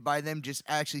avoided by them just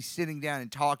actually sitting down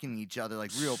and talking to each other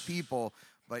like real people.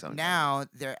 But Sounds now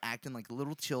they're acting like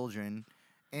little children,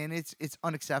 and it's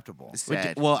unacceptable. It's Which-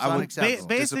 sad. well, It's I would. unacceptable.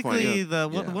 Basically,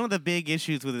 Disappointing. one of the big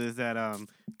issues with it is that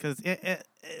because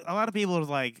a lot of people are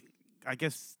like, I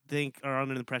guess think are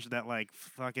under the impression that like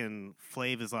fucking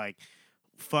Flav is like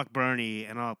fuck Bernie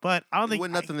and all, but I don't think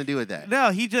with nothing to do with that. no,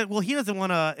 he doesn't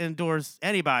want to endorse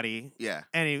anybody. Yeah.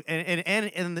 And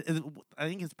I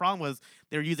think his problem was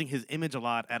they were using his image a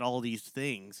lot at all these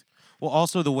things. Well,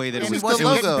 also the way that And it he was. wasn't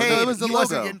the getting logo. paid. No, it was the He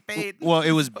wasn't logo. getting paid. Well,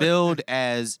 it was billed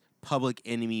as Public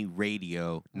Enemy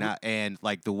Radio, not and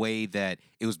like the way that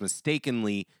it was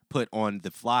mistakenly put on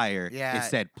the flyer. Yeah. It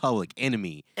said Public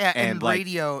Enemy. Yeah, and like,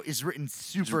 radio is written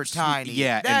super tiny.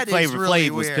 Yeah, That and is Flavor really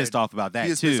Flav was weird. pissed off about that He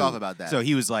was too. pissed off about that. So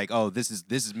he was like, "Oh, this is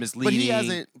misleading."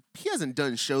 But he hasn't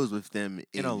done shows with them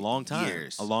in a long time.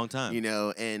 Years, A long time. you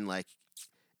know,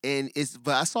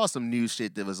 but I saw some news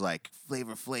shit that was like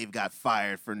Flavor Flav got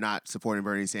fired for not supporting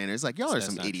Bernie Sanders. Like, y'all are That's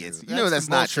some not idiots. true. You know that's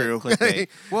not true. Clickbait.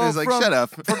 Well, it's like, from- shut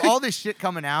up. From all this shit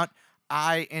coming out,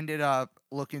 I ended up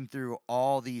looking through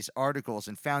all these articles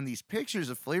and found these pictures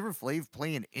of Flavor Flav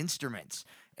playing instruments.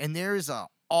 And there's a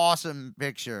awesome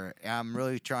picture. I'm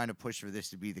really trying to push for this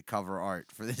to be the cover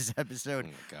art for this episode Oh,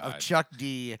 of God. Chuck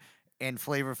D and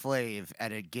Flavor Flav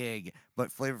at a gig,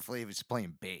 but Flavor Flav is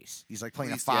playing bass. He's like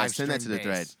playing Please, a yeah, 5-string send that to the bass.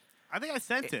 thread. I think I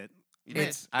sent it.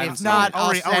 It's I haven't if seen not, it. I'll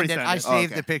Already send it. sent I it.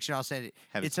 saved okay. the picture. I'll send it.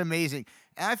 Haven't It's amazing.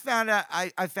 And I found out.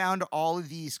 I found all of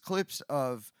these clips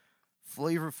of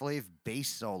Flavor Flav bass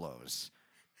solos,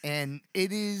 and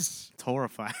It's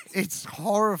horrifying. it's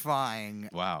horrifying.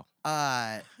 Wow.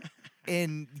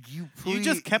 And you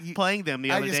You kept playing them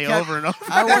the I other just day kept- over and over.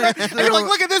 I went And through, you're like,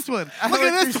 look at this one. I Look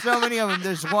went at through this. so many of them.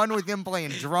 There's one with him playing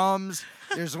drums.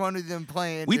 There's one with him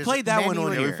playing. We there's played that one many on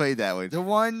with- Yeah, we here. played that one. The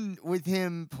one with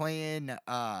him playing.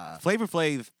 Flavor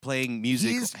Flav playing music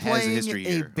He's has a playing history a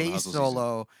here. on the bass Hustle Season.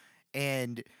 solo,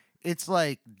 and it's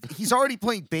like he's already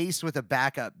playing bass with a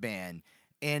backup band,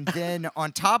 and then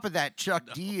on top of that,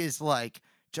 Chuck D's like,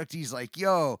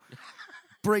 "Yo,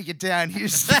 break it down,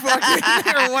 here's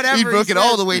fucking or whatever." He broke it all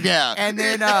says. the way down. And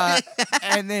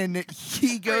then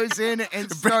he goes in and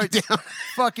Break it starts down.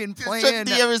 fucking Does playing. Chuck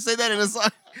D ever say that in a song?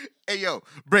 Hey, yo,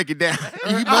 break it down.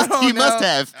 I He don't must know.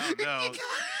 have. Oh, no.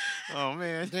 Oh,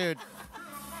 man. Dude.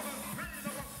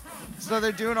 So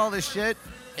they're doing all this shit,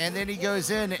 and then he goes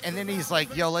in, and then he's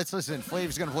like, "Yo, let's listen.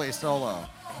 Flav's gonna play a solo."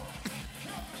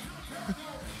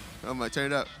 I'm gonna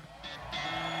turn it up.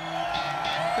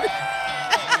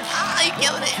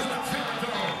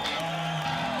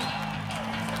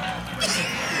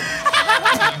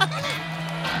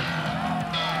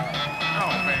 Oh,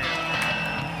 man.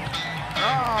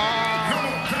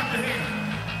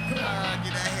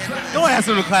 Don't ask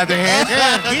him to clap their hands.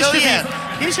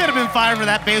 He should have been fired for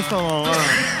that bass solo alone.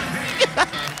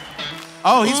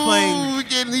 Oh, he's playing.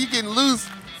 Ooh, he getting loose.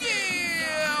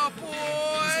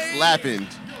 Slapping.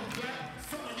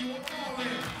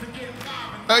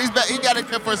 Oh, he's back. He got it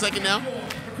for a second now.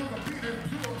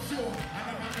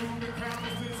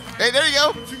 Hey, there you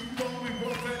go.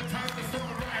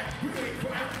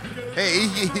 Hey,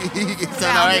 he's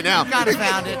all right now. Kind of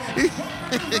found it.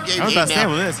 I was about to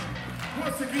stand with this.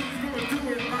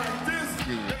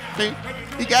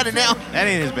 He got it now. That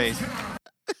ain't his bass.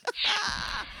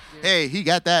 Hey, he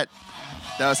got that.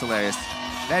 That was hilarious.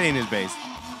 That ain't his bass.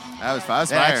 That was That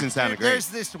fire. accent sounded great. There's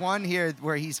this one here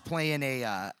where he's playing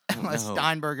a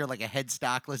Steinberger, like a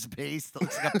headstockless bass that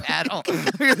looks like a paddle.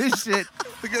 Look at this shit.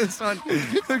 Look at this one.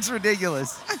 Looks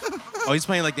ridiculous. Oh, he's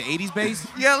playing like the 80s bass?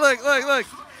 Yeah, look.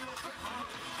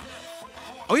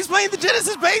 Oh, he's playing the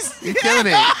Genesis bass? He's killing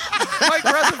it. Mike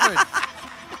Rutherford.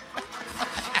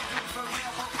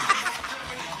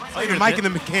 Oh, you're Mike and the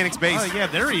Mechanics bass. Oh yeah,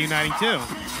 they're reuniting too.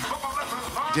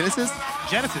 Genesis?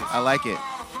 Genesis. I like it.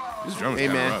 This drummer's Hey,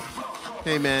 kinda man. rough.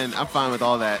 Hey, man. I'm fine with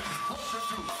all that.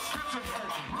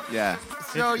 Yeah.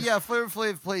 So yeah, Flavor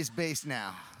Flav plays bass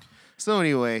now. So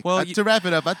anyway, Well, to wrap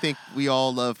it up, I think we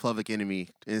all love Public Enemy.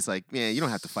 And it's like, man, you don't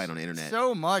have to fight on the internet.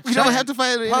 So much. You don't have to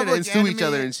fight on the internet Public and sue each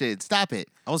other Enemy- and shit. Stop it.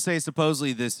 I will say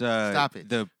supposedly this Stop it.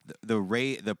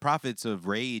 the Prophets of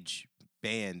Rage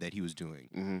band that he was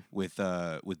doing with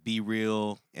Be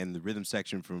Real and the rhythm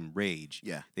section from Rage.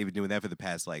 Yeah. They've been doing that for the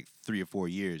past like 3 or 4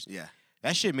 years. Yeah.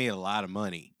 That shit made a lot of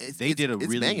money. It's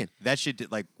Really that shit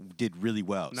did really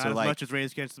well. Not so as like much as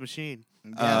Rage Against the Machine.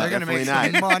 Yeah, they're gonna make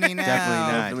definitely some money now.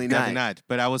 definitely not. Definitely not.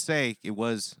 But I will say it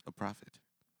was a profit.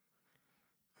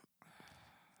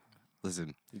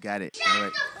 Listen, You got it. All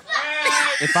right.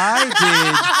 if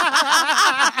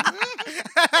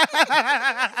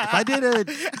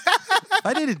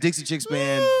I did a Dixie Chicks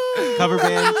band cover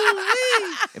band,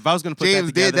 if I was gonna put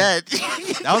James that together, did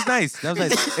that. that was nice. That was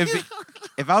nice.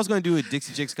 If I was gonna do a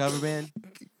Dixie Chicks cover band,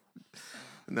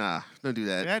 Nah, don't do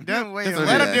that. Yeah, don't Wait, just don't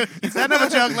let do him do that. it. It's not another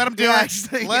joke. Let him do Yeah, it.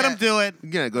 actually, Let yeah. him do it. You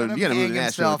gotta go. Let You gotta him move to hang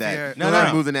Nashville himself with that. here. You No, gotta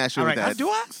no. move to Nashville All with right, that. do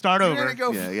I? Start You're over. gonna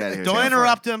go. Yeah, you gotta hear Don't that.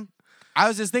 interrupt him. I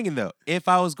was just thinking though, if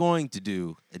I was going to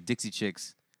do a Dixie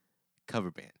Chicks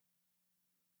cover band,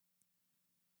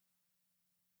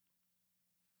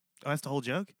 Oh, that's the whole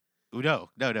joke? no,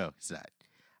 it's not.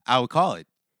 I would call it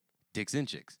Dicks and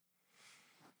Chicks.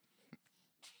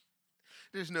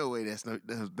 There's no way that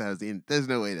was the end. There's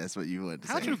no way that's what you wanted to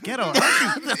How'd say. you get on?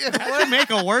 How'd you make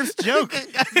a worse joke?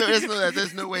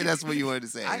 there's no way that's what you wanted to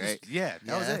say, right? Yeah,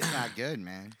 that was it. That's not good,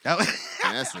 man. That was,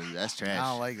 That's I trash.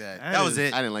 don't like that. that was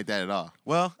it. I didn't like that at all.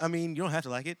 Well, I mean, you don't have to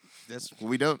like it. That's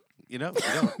We don't. you know,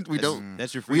 you don't. We That's- don't.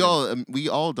 That's your freedom. We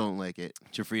all don't like it.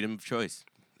 It's your freedom of choice.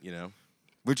 You know,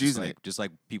 We're just choosing like it. just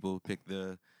like people pick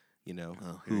the, here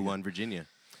who we go. won Virginia.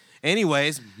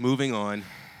 Anyways, moving on.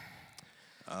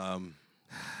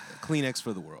 Kleenex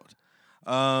for the world.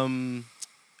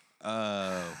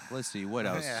 Let's see what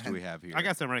else Yeah. do we have here. I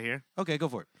got some right here. Okay, go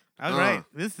for it. All right.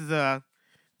 This is a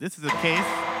case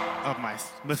of my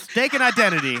mistaken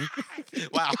identity.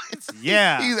 Wow.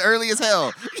 Yeah. He's early as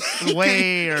hell.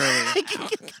 Way early.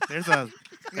 There's a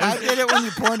I did it when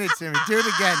you pointed to me. Do it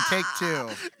again. Take two.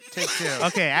 Take two.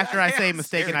 okay. After I say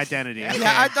mistaken identity. Okay.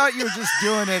 Yeah, I thought you were just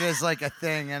doing it as like a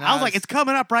thing, and I was like, it's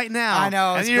coming up right now. I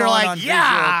know. And it's you're going like, on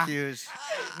yeah. visual cues.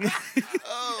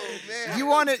 Oh man. You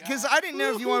want it because I didn't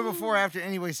know if you wanted before or after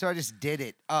anyway, so I just did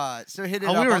it. So hit it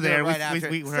Oh, up. we were I'll do it there. Right We after. heard- say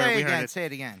it we again. heard it. Say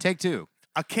it again. Take two.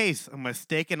 A case of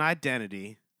mistaken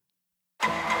identity.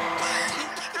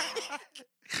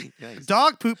 Nice.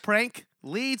 Dog poop prank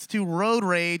leads to road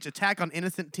rage attack on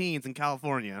innocent teens in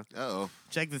California. Uh-oh.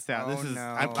 Check this out. Oh, This is no.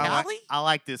 I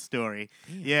like this story.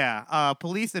 Yeah.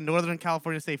 Police in Northern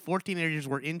California say 14 teenagers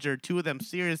were injured, 2 of them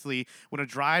seriously, when a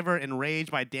driver,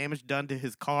 enraged by damage done to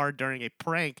his car during a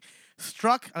prank,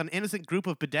 struck an innocent group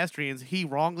of pedestrians he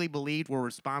wrongly believed were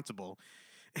responsible.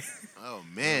 Oh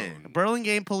man.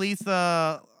 Burlingame Police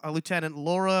Lieutenant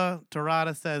Laura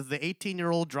Torrada says the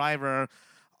 18-year-old driver,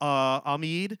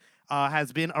 Amid,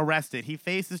 has been arrested. He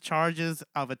faces charges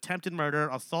of attempted murder,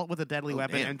 assault with a deadly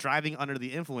weapon, damn. and driving under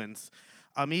the influence.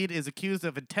 Amid is accused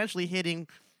of intentionally hitting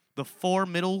the 4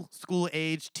 middle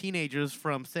school-age teenagers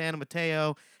from San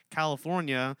Mateo,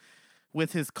 California,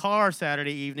 with his car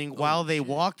Saturday evening while they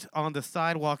walked on the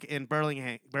sidewalk in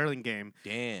Burlingame.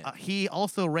 Damn. He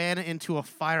also ran into a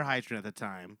fire hydrant at the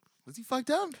time. Was he fucked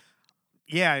up?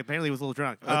 Yeah, apparently he was a little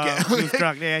drunk. Okay. He was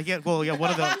drunk. Yeah, one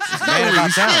of the. Man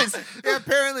about town. Yeah,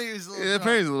 apparently he was a little. Yeah, drunk.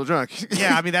 apparently he's a little drunk.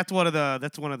 Yeah, I mean that's one of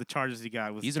the charges he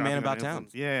got. Was He's a man driving about under town.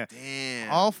 influence. Yeah.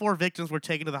 Damn. All 4 victims were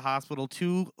taken to the hospital.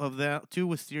 2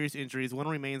 with serious injuries. 1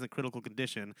 remains in critical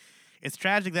condition. It's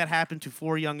tragic that happened to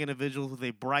 4 young individuals with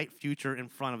a bright future in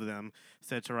front of them,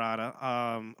 said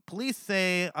Torrada. Police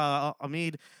say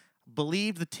Amid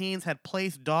believed the teens had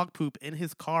placed dog poop in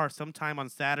his car sometime on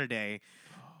Saturday.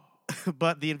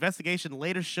 But the investigation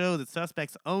later showed that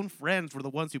suspects' own friends were the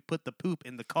ones who put the poop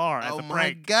in the car as Oh a my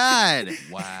prank. God.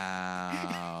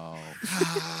 Wow.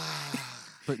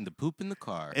 Putting the poop in the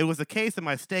car. It was a case of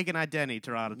mistaken identity,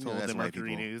 Toronto told that's the white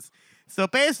Mercury people. News. So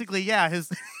basically, yeah, his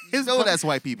No, bu- that's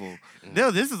white people.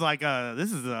 no, this is like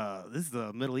this is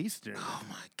a Middle Eastern. Oh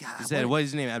my God. He said, what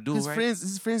is his name? Abdul, His right?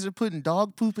 his friends are putting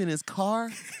dog poop in his car.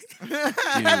 And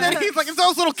then he's like, "It's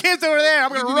those little kids over there. I'm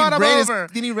gonna run them over."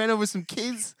 Then he ran over some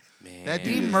kids. Man. That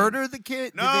Did he dude- murder the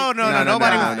kid? Did No, they- no,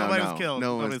 nobody was no, nobody no. was killed. No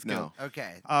Nobody one's- was killed.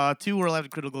 Okay. 2 were left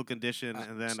in critical condition,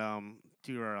 and then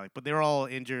 2 are like, but they were all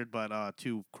injured, but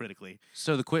 2 critically.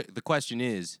 So the question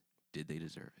is, did they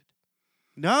deserve it?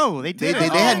 No, they They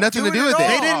didn't. had nothing to do with it.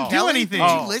 They didn't do Kelly, anything. Did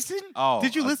Oh. you listen? Oh,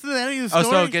 Did you okay. listen to any of the Oh,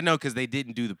 stories? so no, because they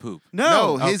didn't do the poop.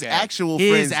 No, his Okay. actual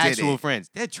His friends actual did it. friends.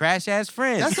 They're trash ass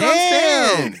friends. That's what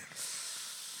I'm saying.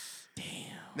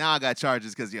 Damn. Now I got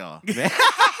charges because y'all.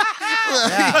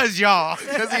 Because y'all.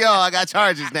 Because of y'all, I got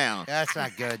charges now. That's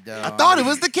not good, though. I thought it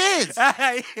was the kids.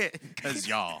 Because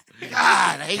y'all. God,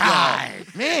 I hate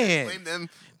y'all. Man. Blame them.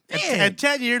 In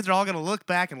 10 years, they're all going to look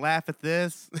back and laugh at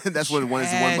this. That's what one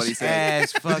buddy said.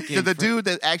 Ass fucking The dude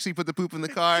that actually put the poop in the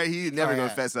car, he's never gonna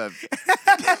yeah. fess up.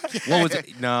 What was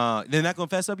it? No, they're not gonna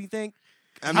fess up. You think?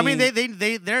 I mean,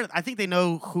 they're. I think they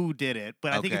know who did it,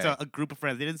 but I think it's Okay. a group of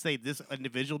friends. They didn't say this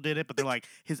individual did it, but they're like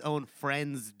his own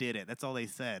friends did it. That's all they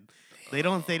said. They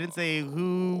didn't say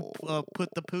who put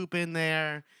the poop in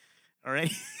there, or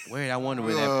any. Wait, I wonder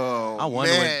where that. Oh, I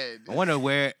wonder. man. I wonder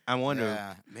where. I wonder.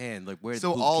 Yeah. Man, like where. So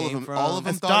the poop all of came them- From. all of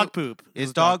them It's thought dog it- poop. It's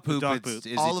was dog poop. Dog It's- poop.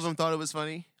 is All it- of them thought it was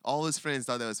funny. All his friends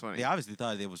thought that was funny. They obviously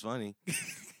thought it was funny.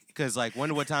 Because like,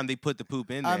 wonder what time they put the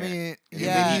poop in there. I mean, And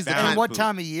yeah. he's the And kind- what poop.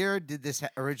 time of year did this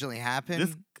originally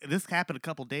happen? This happened a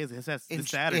couple days. This in,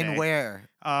 Saturday. in where?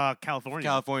 California.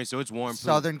 California, so it's warm. Poop.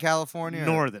 Southern California? or-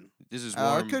 Northern. This is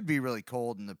Oh, warm. it could be really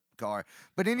cold in the car.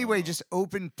 But anyway, Oh. just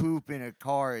open poop in a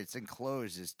car, it's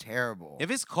enclosed, is terrible.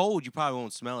 If it's cold, you probably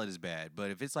won't smell it as bad.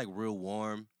 But if it's like real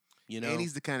warm, you know. And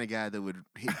he's the kind of guy that would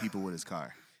hit people with his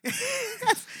car.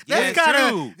 yeah, kinda-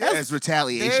 true. That's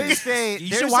retaliation. There's a, You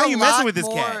there's should- why a are you messing lot with this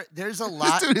more, cat? There's a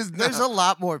lot. dude is There's nuts. a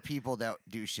lot more people that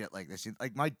do shit like this.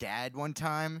 Like my dad one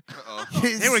time.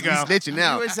 Here we go. He's snitching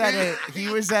now. He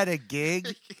was at a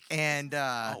gig, and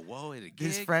Oh, whoa! At a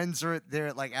his gig? friends were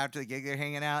there. Like after the gig, they're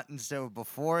hanging out, and so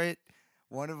before it,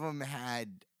 one of them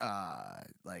had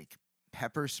like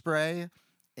pepper spray.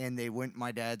 And they went in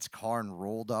my dad's car and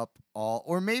rolled up all,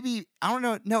 or maybe, I don't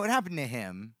know. No, it happened to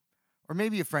him. Or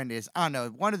maybe a friend is. I don't know.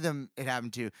 One of them it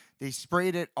happened to. They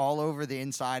sprayed it all over the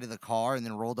inside of the car and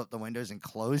then rolled up the windows and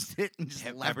closed it and just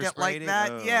left Pepper it like sprayed it? that.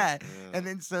 Oh, Yeah. yeah. And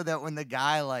then so that when the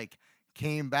guy like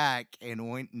came back and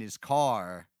went in his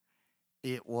car,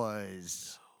 it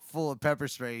was full of pepper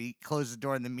spray. He closed the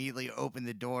door and immediately opened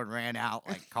the door and ran out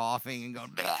like coughing and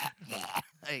going. Blah, blah.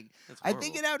 Like That's I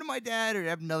think horrible. it happened to my dad or it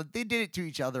happened to, they did it to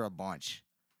each other a bunch.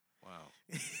 Wow.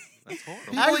 That's horrible.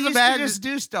 People just used imagine- to just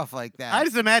do stuff like that. I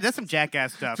just imagine that's some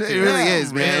jackass stuff. It Too. really Yeah,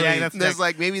 is, man. yeah, that's There's jack-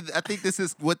 like maybe I think this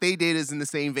is what they did is in the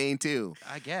same vein too.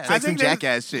 I guess. It's like some think there's-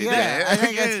 jackass shit. yeah, man. I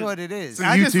think that's Yeah. what it is. Some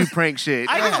I YouTube just- prank shit.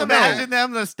 I just don't imagine know.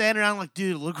 them just standing around like,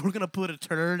 dude, look, we're gonna put a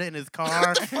turd in his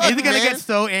car. He's gonna man? get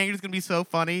so angry, it's gonna be so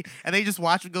funny. And they just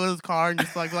watch him go to his car and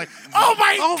just like, oh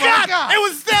my god, it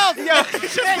was stealth.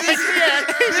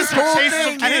 This whole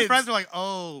thing and his is- friends are like,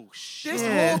 oh shit. This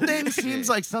whole thing seems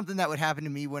like something that would happen to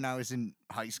me when I was in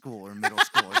high school or middle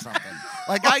school or something.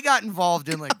 Like I got involved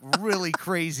in like really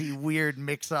crazy, weird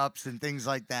mix-ups and things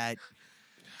like that.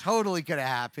 Totally could have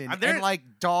happened. There- And like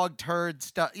dog turd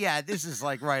stuff. Yeah, this is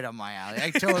like right up my alley.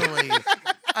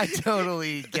 I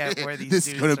totally get where these This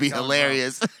is dudes gonna are be coming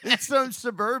hilarious. From. It's some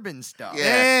suburban stuff.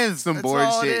 Yeah, It is. some That's bored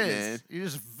all shit, it is. man. You're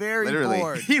just very Literally.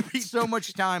 bored. So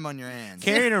much time on your hands.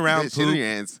 Carrying around Shit in poop. your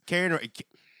hands. Carrying.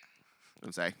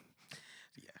 I'm sorry.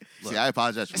 Look. See, I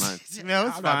apologize for mine. No,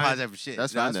 it's I'm fine. not apologizing for shit.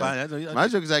 That's No, fine. it's though. fine. That's- My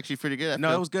joke is actually pretty good. I No,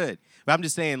 feel. it was good. But I'm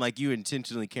just saying, like, you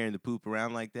intentionally carrying the poop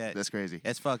around like that. That's crazy.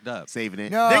 That's fucked up. Saving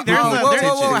it. No, Think there's whoa, a- whoa, there's-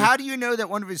 whoa, whoa. How do you know that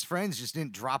one of his friends just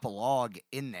didn't drop a log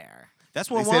in there? That's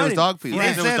what They said it was wanted. dog poop. Yeah, They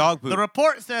it was said- dog poop. The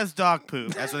report says dog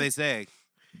poop. That's what they say.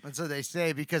 That's what they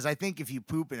say, because I think if you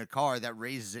poop in a car, that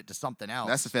raises it to something else.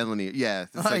 That's a felony. Yeah,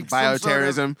 it's like, Like some sort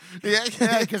of- bioterrorism.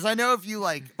 yeah, because I know if you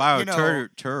like Bioterrorism.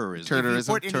 if Terrorism. you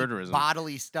put any Terrorism.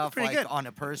 bodily stuff Pretty like good. on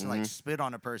a person, like Mhm. spit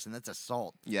on a person, that's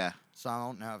assault. Yeah. So I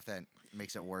don't know if that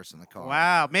makes it worse in the car.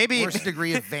 Wow, maybe Worst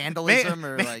degree of vandalism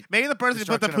or like maybe the person who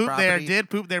put the destruction of poop there property. did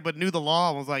poop there, but knew the law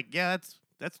and was like, yeah,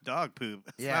 That's dog poop.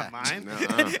 It's Yeah. not mine.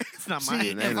 Nuh-uh. It's not See,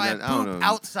 mine. that- if I that- I don't poop know.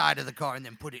 outside of the car and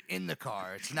then put it in the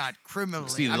car, it's not criminally.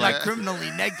 See, I'm like- not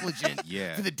criminally negligent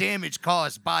Yeah. for the damage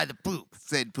caused by the poop.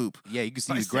 Said poop. Yeah, you can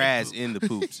see I the said grass poop. in the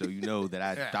poop, so you know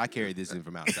that Yeah. I carried this in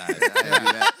from outside. I do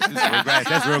that. This is real grass.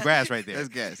 That's real grass right there. That's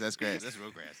grass. That's grass. That's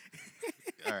real grass.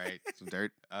 All right. Some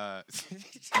dirt.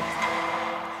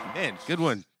 Man, good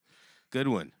one. Good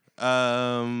one.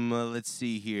 Let's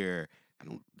see here. I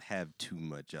don't have too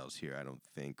much else here, I don't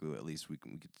think. Or at least we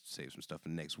can save some stuff for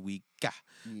next week.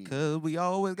 Because we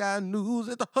always got news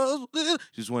at the hustle.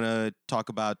 Just want to talk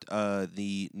about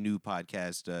the new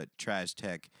podcast, Trash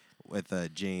Tech, with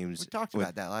James. We talked with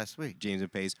about that last week. James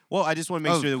and Pace. Well, I just want to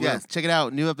make sure that yes. Check it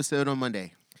out. New episode on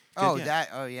Monday. Oh,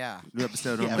 yeah. yeah. New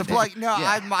episode on Yeah, The Monday. no,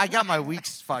 Yeah. I got my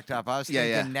weeks fucked up. I was Yeah,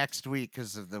 thinking yeah. next week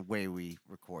because of the way we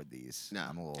record these. No,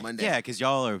 I'm a little, Monday. Yeah, because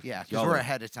y'all are. yeah, because y'all we're are-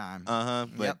 ahead of time. But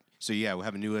Yep. so yeah, we'll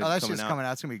have a new Oh, that's coming just out. coming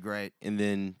out. It's gonna be great. And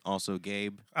then also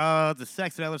Gabe. The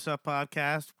Sex and Other Stuff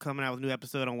podcast coming out with a new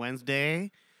episode on Wednesday.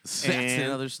 Sex and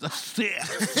And- other stuff.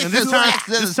 And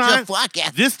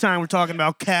this time we're talking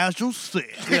about casual sex.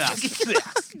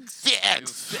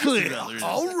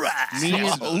 All right.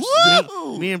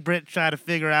 Me and Britt try to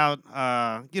figure out,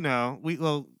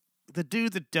 the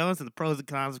do's and don'ts and the pros and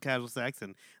cons of casual sex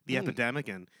and the epidemic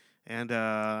we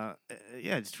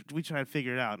try to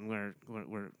figure it out and where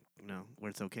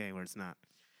it's okay and where it's not.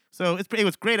 So it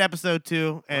was a great episode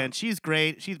too, and she's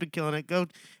great. She's been killing it. Go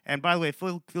and by the way,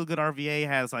 Feel Good RVA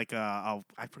has like I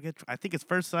think it's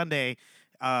first Sunday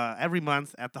every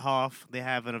month at the Hoff. They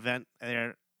have an event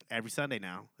there every Sunday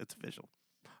now. It's official.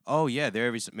 Oh yeah, they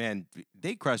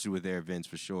crush it with their events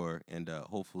for sure, and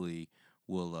hopefully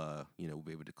we'll we'll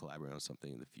be able to collaborate on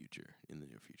something in the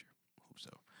near future. Hope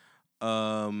so.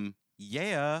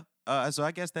 Yeah. So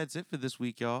I guess that's it for this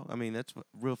week, y'all. I mean, that's a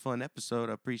real fun episode.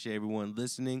 I appreciate everyone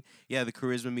listening. Yeah, the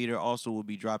Charisma Meter also will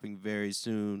be dropping very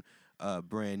soon.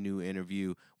 Brand new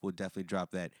interview. We'll definitely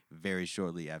drop that very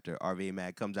shortly after RVA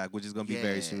Mag comes out, which is going to be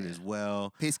very soon as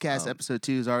well. Pacecast episode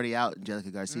 2 is already out.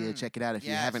 Angelica Garcia, check it out if you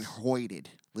yes. haven't heard it.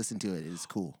 Listen to it. It's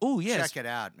cool. Oh yes. Check it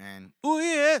out, man. Oh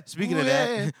yeah. Speaking of Ooh, that.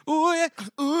 yeah. Oh yeah.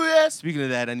 Ooh, yes. Speaking of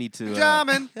that, I need to.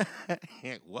 Jamming.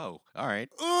 Whoa. All right.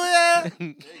 Ooh yeah.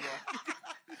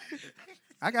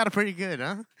 I got it pretty good,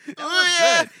 huh? Good.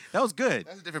 That was good.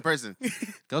 That's a different person.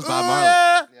 That was Bob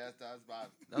Marley. Yeah, that was Bob.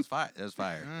 That was fire. That was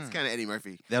fire. It's kind of Eddie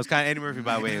Murphy. That was kind of Eddie Murphy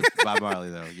by way of Bob Marley,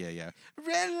 though. Yeah.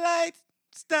 Red light,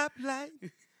 stop light.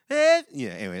 Yeah.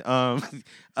 Anyway.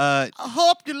 I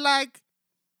hope you like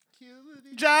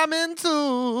jamming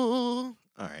too.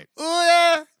 All right. Oh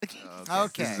yeah.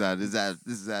 Okay. This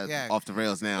is Yeah. off the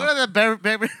rails What now. are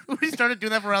the we started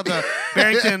doing that around the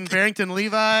Barrington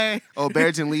Levi. Oh,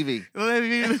 Barrington Levy.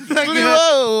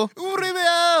 Whoa.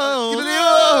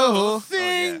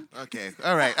 Sing. Okay.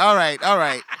 All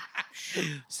right.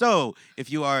 So,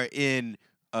 if you are in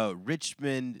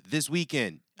Richmond this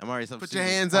weekend, I'm already Put your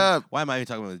hands up. Why am I even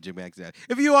talking about the Jim Max?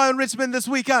 If you are in Richmond this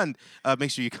weekend,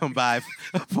 make sure you come by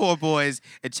Poor Boys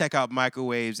and check out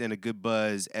Microwaves and a Good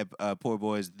Buzz at Poor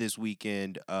Boys this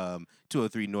weekend,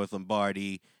 203 North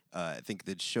Lombardi. I think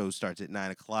the show starts at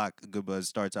 9 o'clock. Good Buzz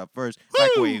starts out first. Woo!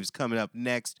 Microwaves coming up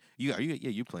next. You're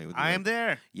playing with me. I am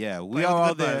there. Yeah, we Playing are with all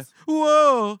Good there. Buzz.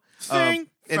 Whoa! Sing.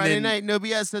 And Friday then, night, no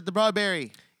BS at the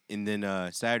Broadberry. And then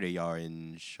Saturday, y'all are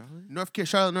in Charlotte?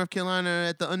 Charlotte, North Carolina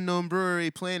at the Unknown Brewery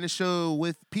playing a show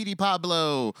with Petey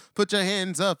Pablo. Put your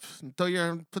hands up.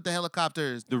 Put the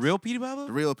helicopters. The real Petey Pablo?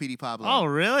 The real Petey Pablo. Oh,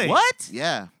 really? What?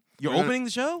 Yeah. You're We're gonna- opening the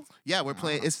show? Yeah, we're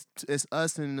playing. It's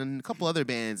us and a couple other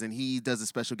bands, and he does a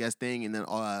special guest thing, and then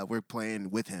we're playing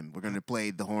with him. We're gonna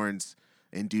play the horns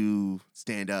and do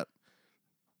stand up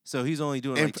So he's only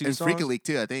doing and, like two and songs? Freak a Leak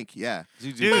too. I think. Yeah.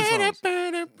 Dude, Dude. songs.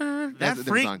 That a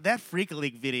different song. Freak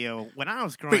League video when I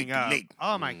was growing Freak up. League.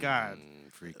 Oh my god.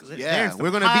 Freak. Yeah, There's some we're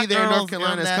gonna hot be there in North girls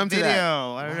Carolina. that Come to video. that.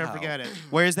 I'll never Wow. forget it.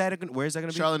 Where's that gonna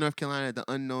be? Charlotte, North Carolina at the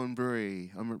Unknown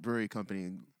Brewery. Brewery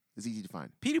company. It's easy to find.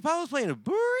 Petey Pablo's playing a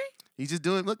brewery? He's just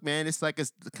doing. Look, man, it's like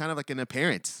kind of like an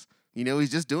appearance. You know,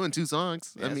 he's just doing 2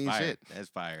 songs. I That's mean, fire. shit. That's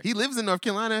fire. He lives in North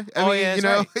Carolina. I Oh, mean, yeah, you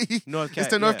that's know, right. North it's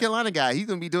the North yeah. Carolina guy. He's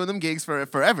gonna be doing them gigs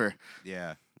forever.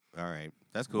 Yeah. All right.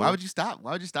 That's cool. Why would you stop?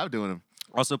 Why would you stop doing them?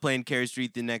 Also playing Carey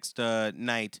Street the next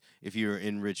night if you're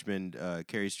in Richmond,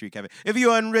 Carey Street Cafe. If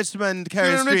you're in Richmond, Carey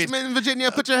You're in Street. Richmond,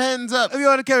 Virginia. Put your hands up. If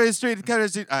you're on Carey Street,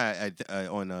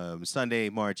 on Sunday,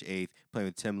 March 8th, playing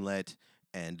with Tim Lett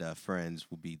and friends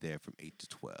will be there from 8 to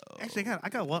 12. Actually, I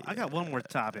got one more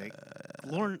topic.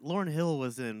 Lauren Hill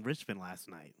was in Richmond last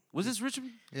night. Was this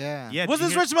Richmond? Yeah. Yeah. Was did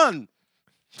this you hear- Richmond?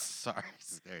 Sorry.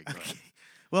 There you go.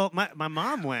 Well, my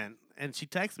mom went and she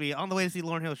texted me on the way to see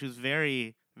Lauren Hill. She was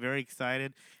very, very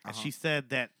excited, and she said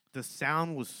that the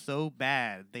sound was so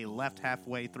bad they left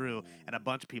halfway through, and a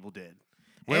bunch of people did.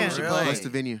 Where was And it Really? playing? What's the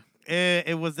venue?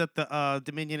 It was at the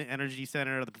Dominion Energy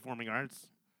Center of the Performing Arts.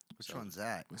 Which one's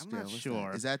that? What's I'm the- not what's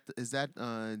sure. That? Is that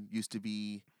used to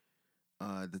be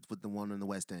with the one on the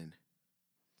West End?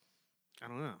 I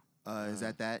don't know. Is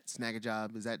that Snag a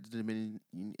Job? Is that the Dominion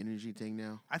Energy thing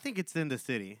now? I think it's in the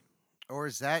city. Or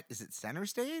is it Center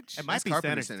Stage? It might That's be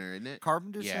Carpenter Center. Center, isn't it?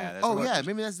 Carpenter Yeah, Center? that's Oh what- yeah,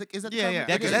 maybe is that the Yeah, Carpenter- yeah. Yeah,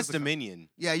 Okay. because that's Dominion.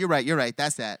 Yeah, you're right. You're right.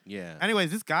 That's that. Yeah. Anyways,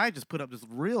 this guy just put up this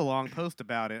real long post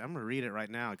about it. I'm gonna read it right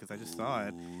now because I just saw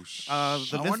it. Ooh, The I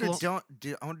Miss wonder, Lo-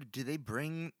 do they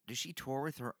bring? Does she tour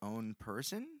with her own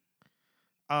person?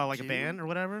 Like a Dude. band or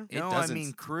whatever. It no, I doesn't mean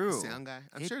s- crew. Sound guy.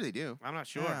 I'm It- sure they do. I'm not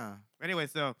sure. Yeah. Anyway,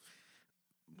 so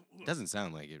Doesn't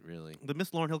sound like it really. the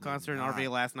Miss Lauryn Hill concert in not. RVA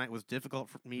last night was difficult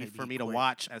for Maybe me to quit.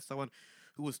 watch as someone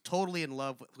who was totally in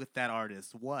love with that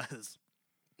artist.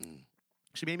 Mm.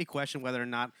 She made me question whether or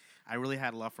not I really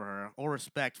had love for her or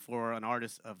respect for an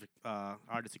artist of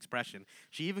artist expression.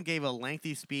 She even gave a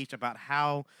lengthy speech about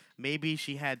how maybe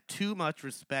she had too much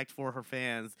respect for her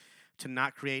fans to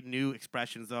not create new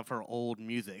expressions of her old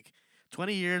music.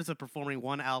 20 years of performing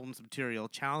one album's material,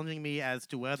 challenging me as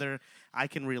to whether I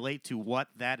can relate to what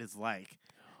that is like.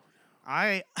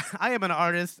 I am an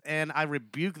artist, and I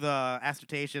rebuke the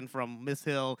assertion from Miss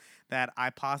Hill that I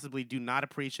possibly do not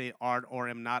appreciate art or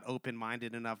am not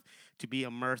open-minded enough to be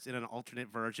immersed in an alternate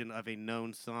version of a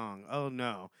known song. Oh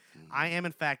no, I am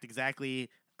in fact exactly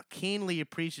keenly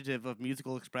appreciative of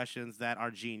musical expressions that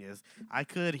are genius. I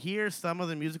could hear some of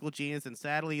the musical genius, and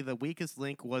sadly, the weakest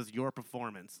link was your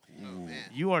performance. Oh man.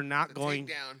 You are not going.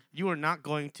 Takedown. You are not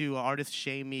going to artist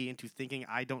shame me into thinking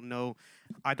I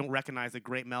don't recognize a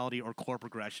great melody or chord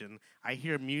progression. I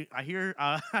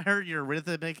heard your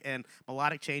rhythmic and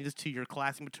melodic changes to your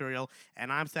classic material,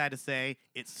 and I'm sad to say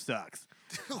it sucks.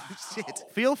 Holy shit.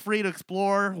 Feel free to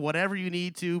explore whatever you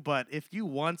need to, but if you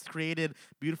once created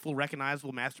beautiful,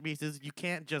 recognizable masterpieces, you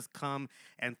can't just come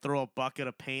and throw a bucket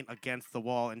of paint against the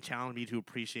wall and challenge me to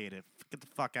appreciate it. Get the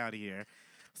fuck out of here.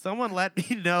 Someone let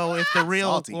me know if the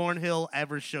real Salty. Lauryn Hill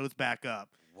ever shows back up.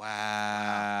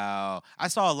 Wow. I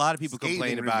saw a lot of people Scathing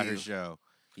complain about her review. show.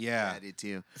 Yeah, Yeah. I did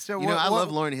too. So You know, what- I what-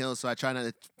 love Lauryn Hill, so I try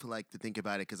not to think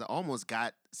about it because I almost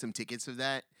got some tickets of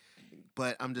that,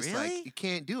 but I'm just Really? like, you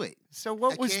can't do it. So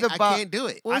what was I can't do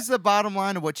it. What was the bottom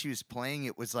line of what she was playing?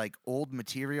 It was like old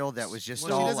material that was just Well,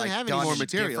 she all doesn't like have any done more in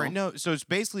material. different- No, so it's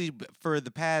basically for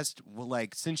the past, well,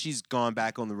 like, since she's gone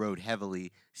back on the road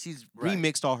heavily, she's Right.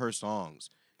 remixed all her songs.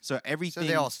 So So everything.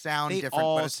 they all sound they different,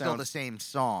 all but it's still sound- the same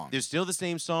song. They're still the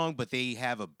same song, but they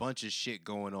have a bunch of shit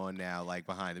going on now, like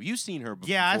behind them. You've seen her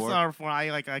before. Yeah, I saw her before.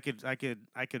 I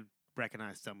could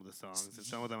recognize some of the songs, and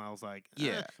some of them I was like,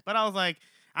 Yeah. But I was like,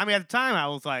 I mean, at the time I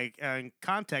was like,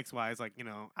 context wise, like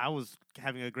I was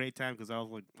having a great time because I was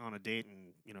like on a date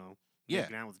and Yeah.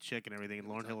 making out with a chick and everything, and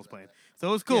Lauryn Hill was playing, so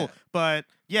it was cool. Yeah. But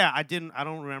yeah, I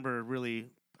don't remember really.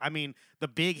 I mean, the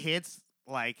big hits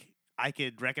like I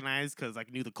could recognize because I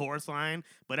knew the chorus line,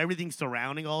 but everything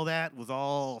surrounding all that was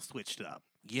all switched up.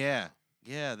 Yeah,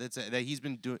 that he's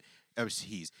been doing. Oh,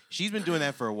 she's been doing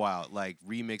that for a while, like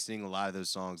remixing a lot of those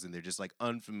songs, and they're just like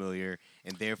unfamiliar,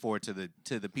 and therefore to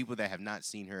the people that have not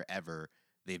seen her ever,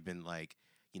 they've been like,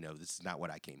 this is not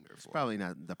what I came here for. Probably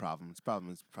not the problem. The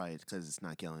problem is probably because it's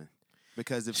not killing.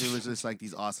 Because if it was just like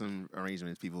these awesome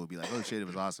arrangements, people would be like, "Oh shit, it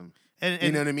was awesome." And,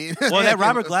 You know what I mean? Well, that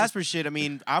Robert Glasper shit. I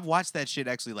mean, I've watched that shit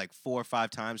actually like 4 or 5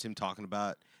 times. Him talking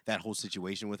about that whole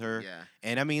situation with her, Yeah,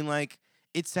 and I mean, like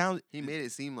it sounds. he made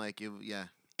it seem like it. Yeah,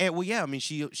 And, well, yeah. I mean,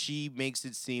 she makes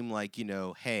it seem like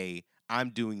hey,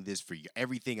 I'm doing this for you.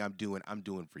 Everything I'm doing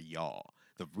for y'all.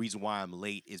 The reason why I'm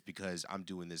late is because I'm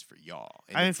doing this for y'all.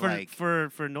 And I mean, it's for like,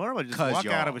 for Norma to just 'cause walk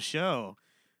out of y'all. a show,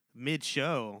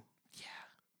 mid-show, yeah,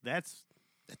 that's.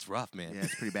 that's rough, man. yeah,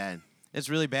 it's pretty bad. It's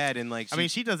really bad, and like, I mean,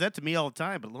 she does that to me all the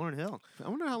time. But Lauryn Hill, I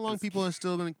wonder how long people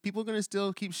are gonna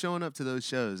still keep showing up to those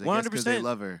shows. I guess because they 100%.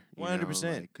 love her.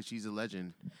 100%. Because she's a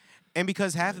legend. and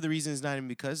because half of the reason is not even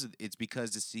because it's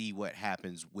because to see what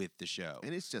happens with the show.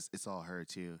 And it's all her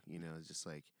too. It's just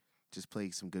like just play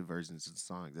some good versions of the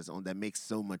songs. That makes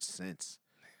so much sense.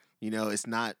 It's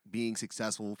not being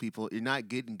successful. You're not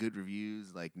getting good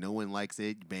reviews. Like no one likes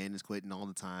it. Your band is quitting all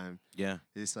the time. Yeah,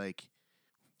 It's like,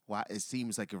 why? It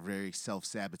seems like a very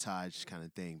self-sabotage kind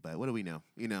of thing. But what do we know?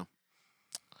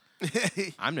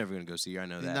 I'm never gonna go see her. I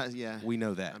know that. Not- yeah. We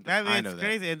know that. I mean, I it's know that.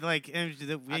 crazy. And like, and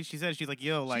the way she said, she's like,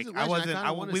 "Yo, like, a I legend. I wasn't.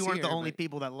 kinda wanna we see weren't the her, only but-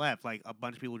 people that left. Like, a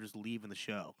bunch of people were just leaving the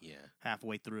show Yeah,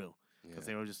 halfway through because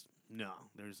yeah. they were just no.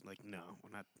 There's like, no,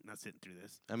 we're not sitting through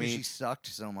this I 'Cause mean, she sucked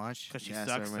so much. because she Yeah,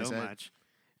 sucks so everybody so said. much.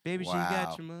 baby, she Wow.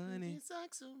 got your money.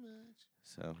 sucks so much.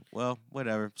 So, well,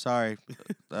 whatever. Sorry.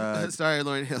 Sorry,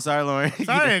 Lauren Hill. Sorry, Lauren.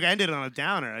 Sorry, I ended on a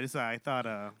downer. I thought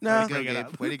No. Way to go, bring it Gabe.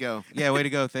 up. Way to go. Yeah, way to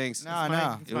go. Thanks. No,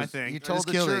 no. It's my thing. You I told just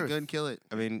the killed it. truth. Go and kill it.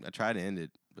 I mean, I tried to end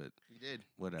it, but You did.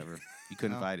 whatever. You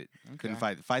couldn't No. fight it. Couldn't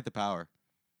Okay. fight the power.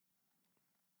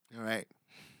 All right.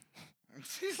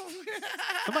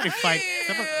 Somebody fight.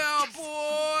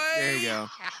 There you go.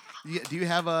 Do you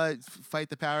have a Fight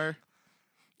the Power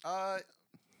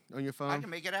on your phone? I can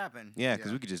make it happen. Yeah,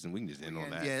 because Yeah. we can just end on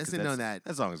that. Yeah, let's 'cause end on that's- that.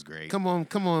 That song is great. Come on.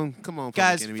 Public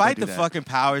Guys, Enemy, fight don't the do that. fucking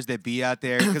powers that be out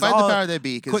there. 'cause Fight all- the power that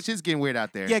be, because Quit- shit's getting weird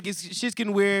out there. Yeah, shit's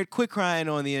getting weird. Quit crying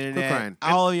on the internet. crying.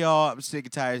 All of y'all, I'm sick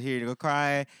and tired of hearing to go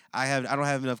crying. I don't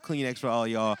have enough Kleenex for all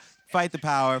y'all. Fight the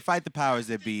power. Fight the powers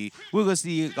that be. We're gonna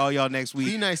see all y'all next week.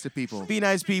 Be nice to people. Be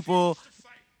nice people.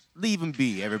 Leave them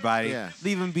be, everybody. Yeah.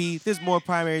 Leave them be. There's more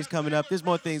primaries coming up. There's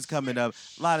more things coming up.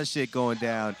 A lot of shit going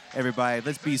down, everybody.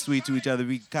 Let's be sweet to each other.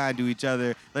 Be kind to each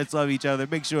other. Let's love each other.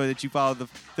 Make sure that you follow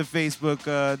the Facebook,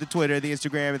 the Twitter, the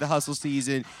Instagram, and the Hustle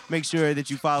Season. Make sure that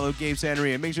you follow Gabe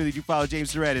Santeria. Make sure that you follow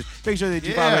James Soretis. Make sure that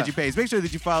you follow Yeah. Reggie Pace. Make sure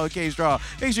that you follow Cave Straw.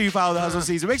 Make sure you follow the Hustle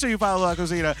Season. Make sure you follow Hustle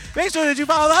Season. Make sure that you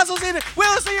follow the Hustle Season.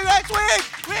 We'll see you next week.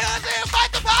 We'll see you.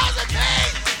 Fight the powers of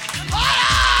peace.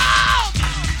 Fire!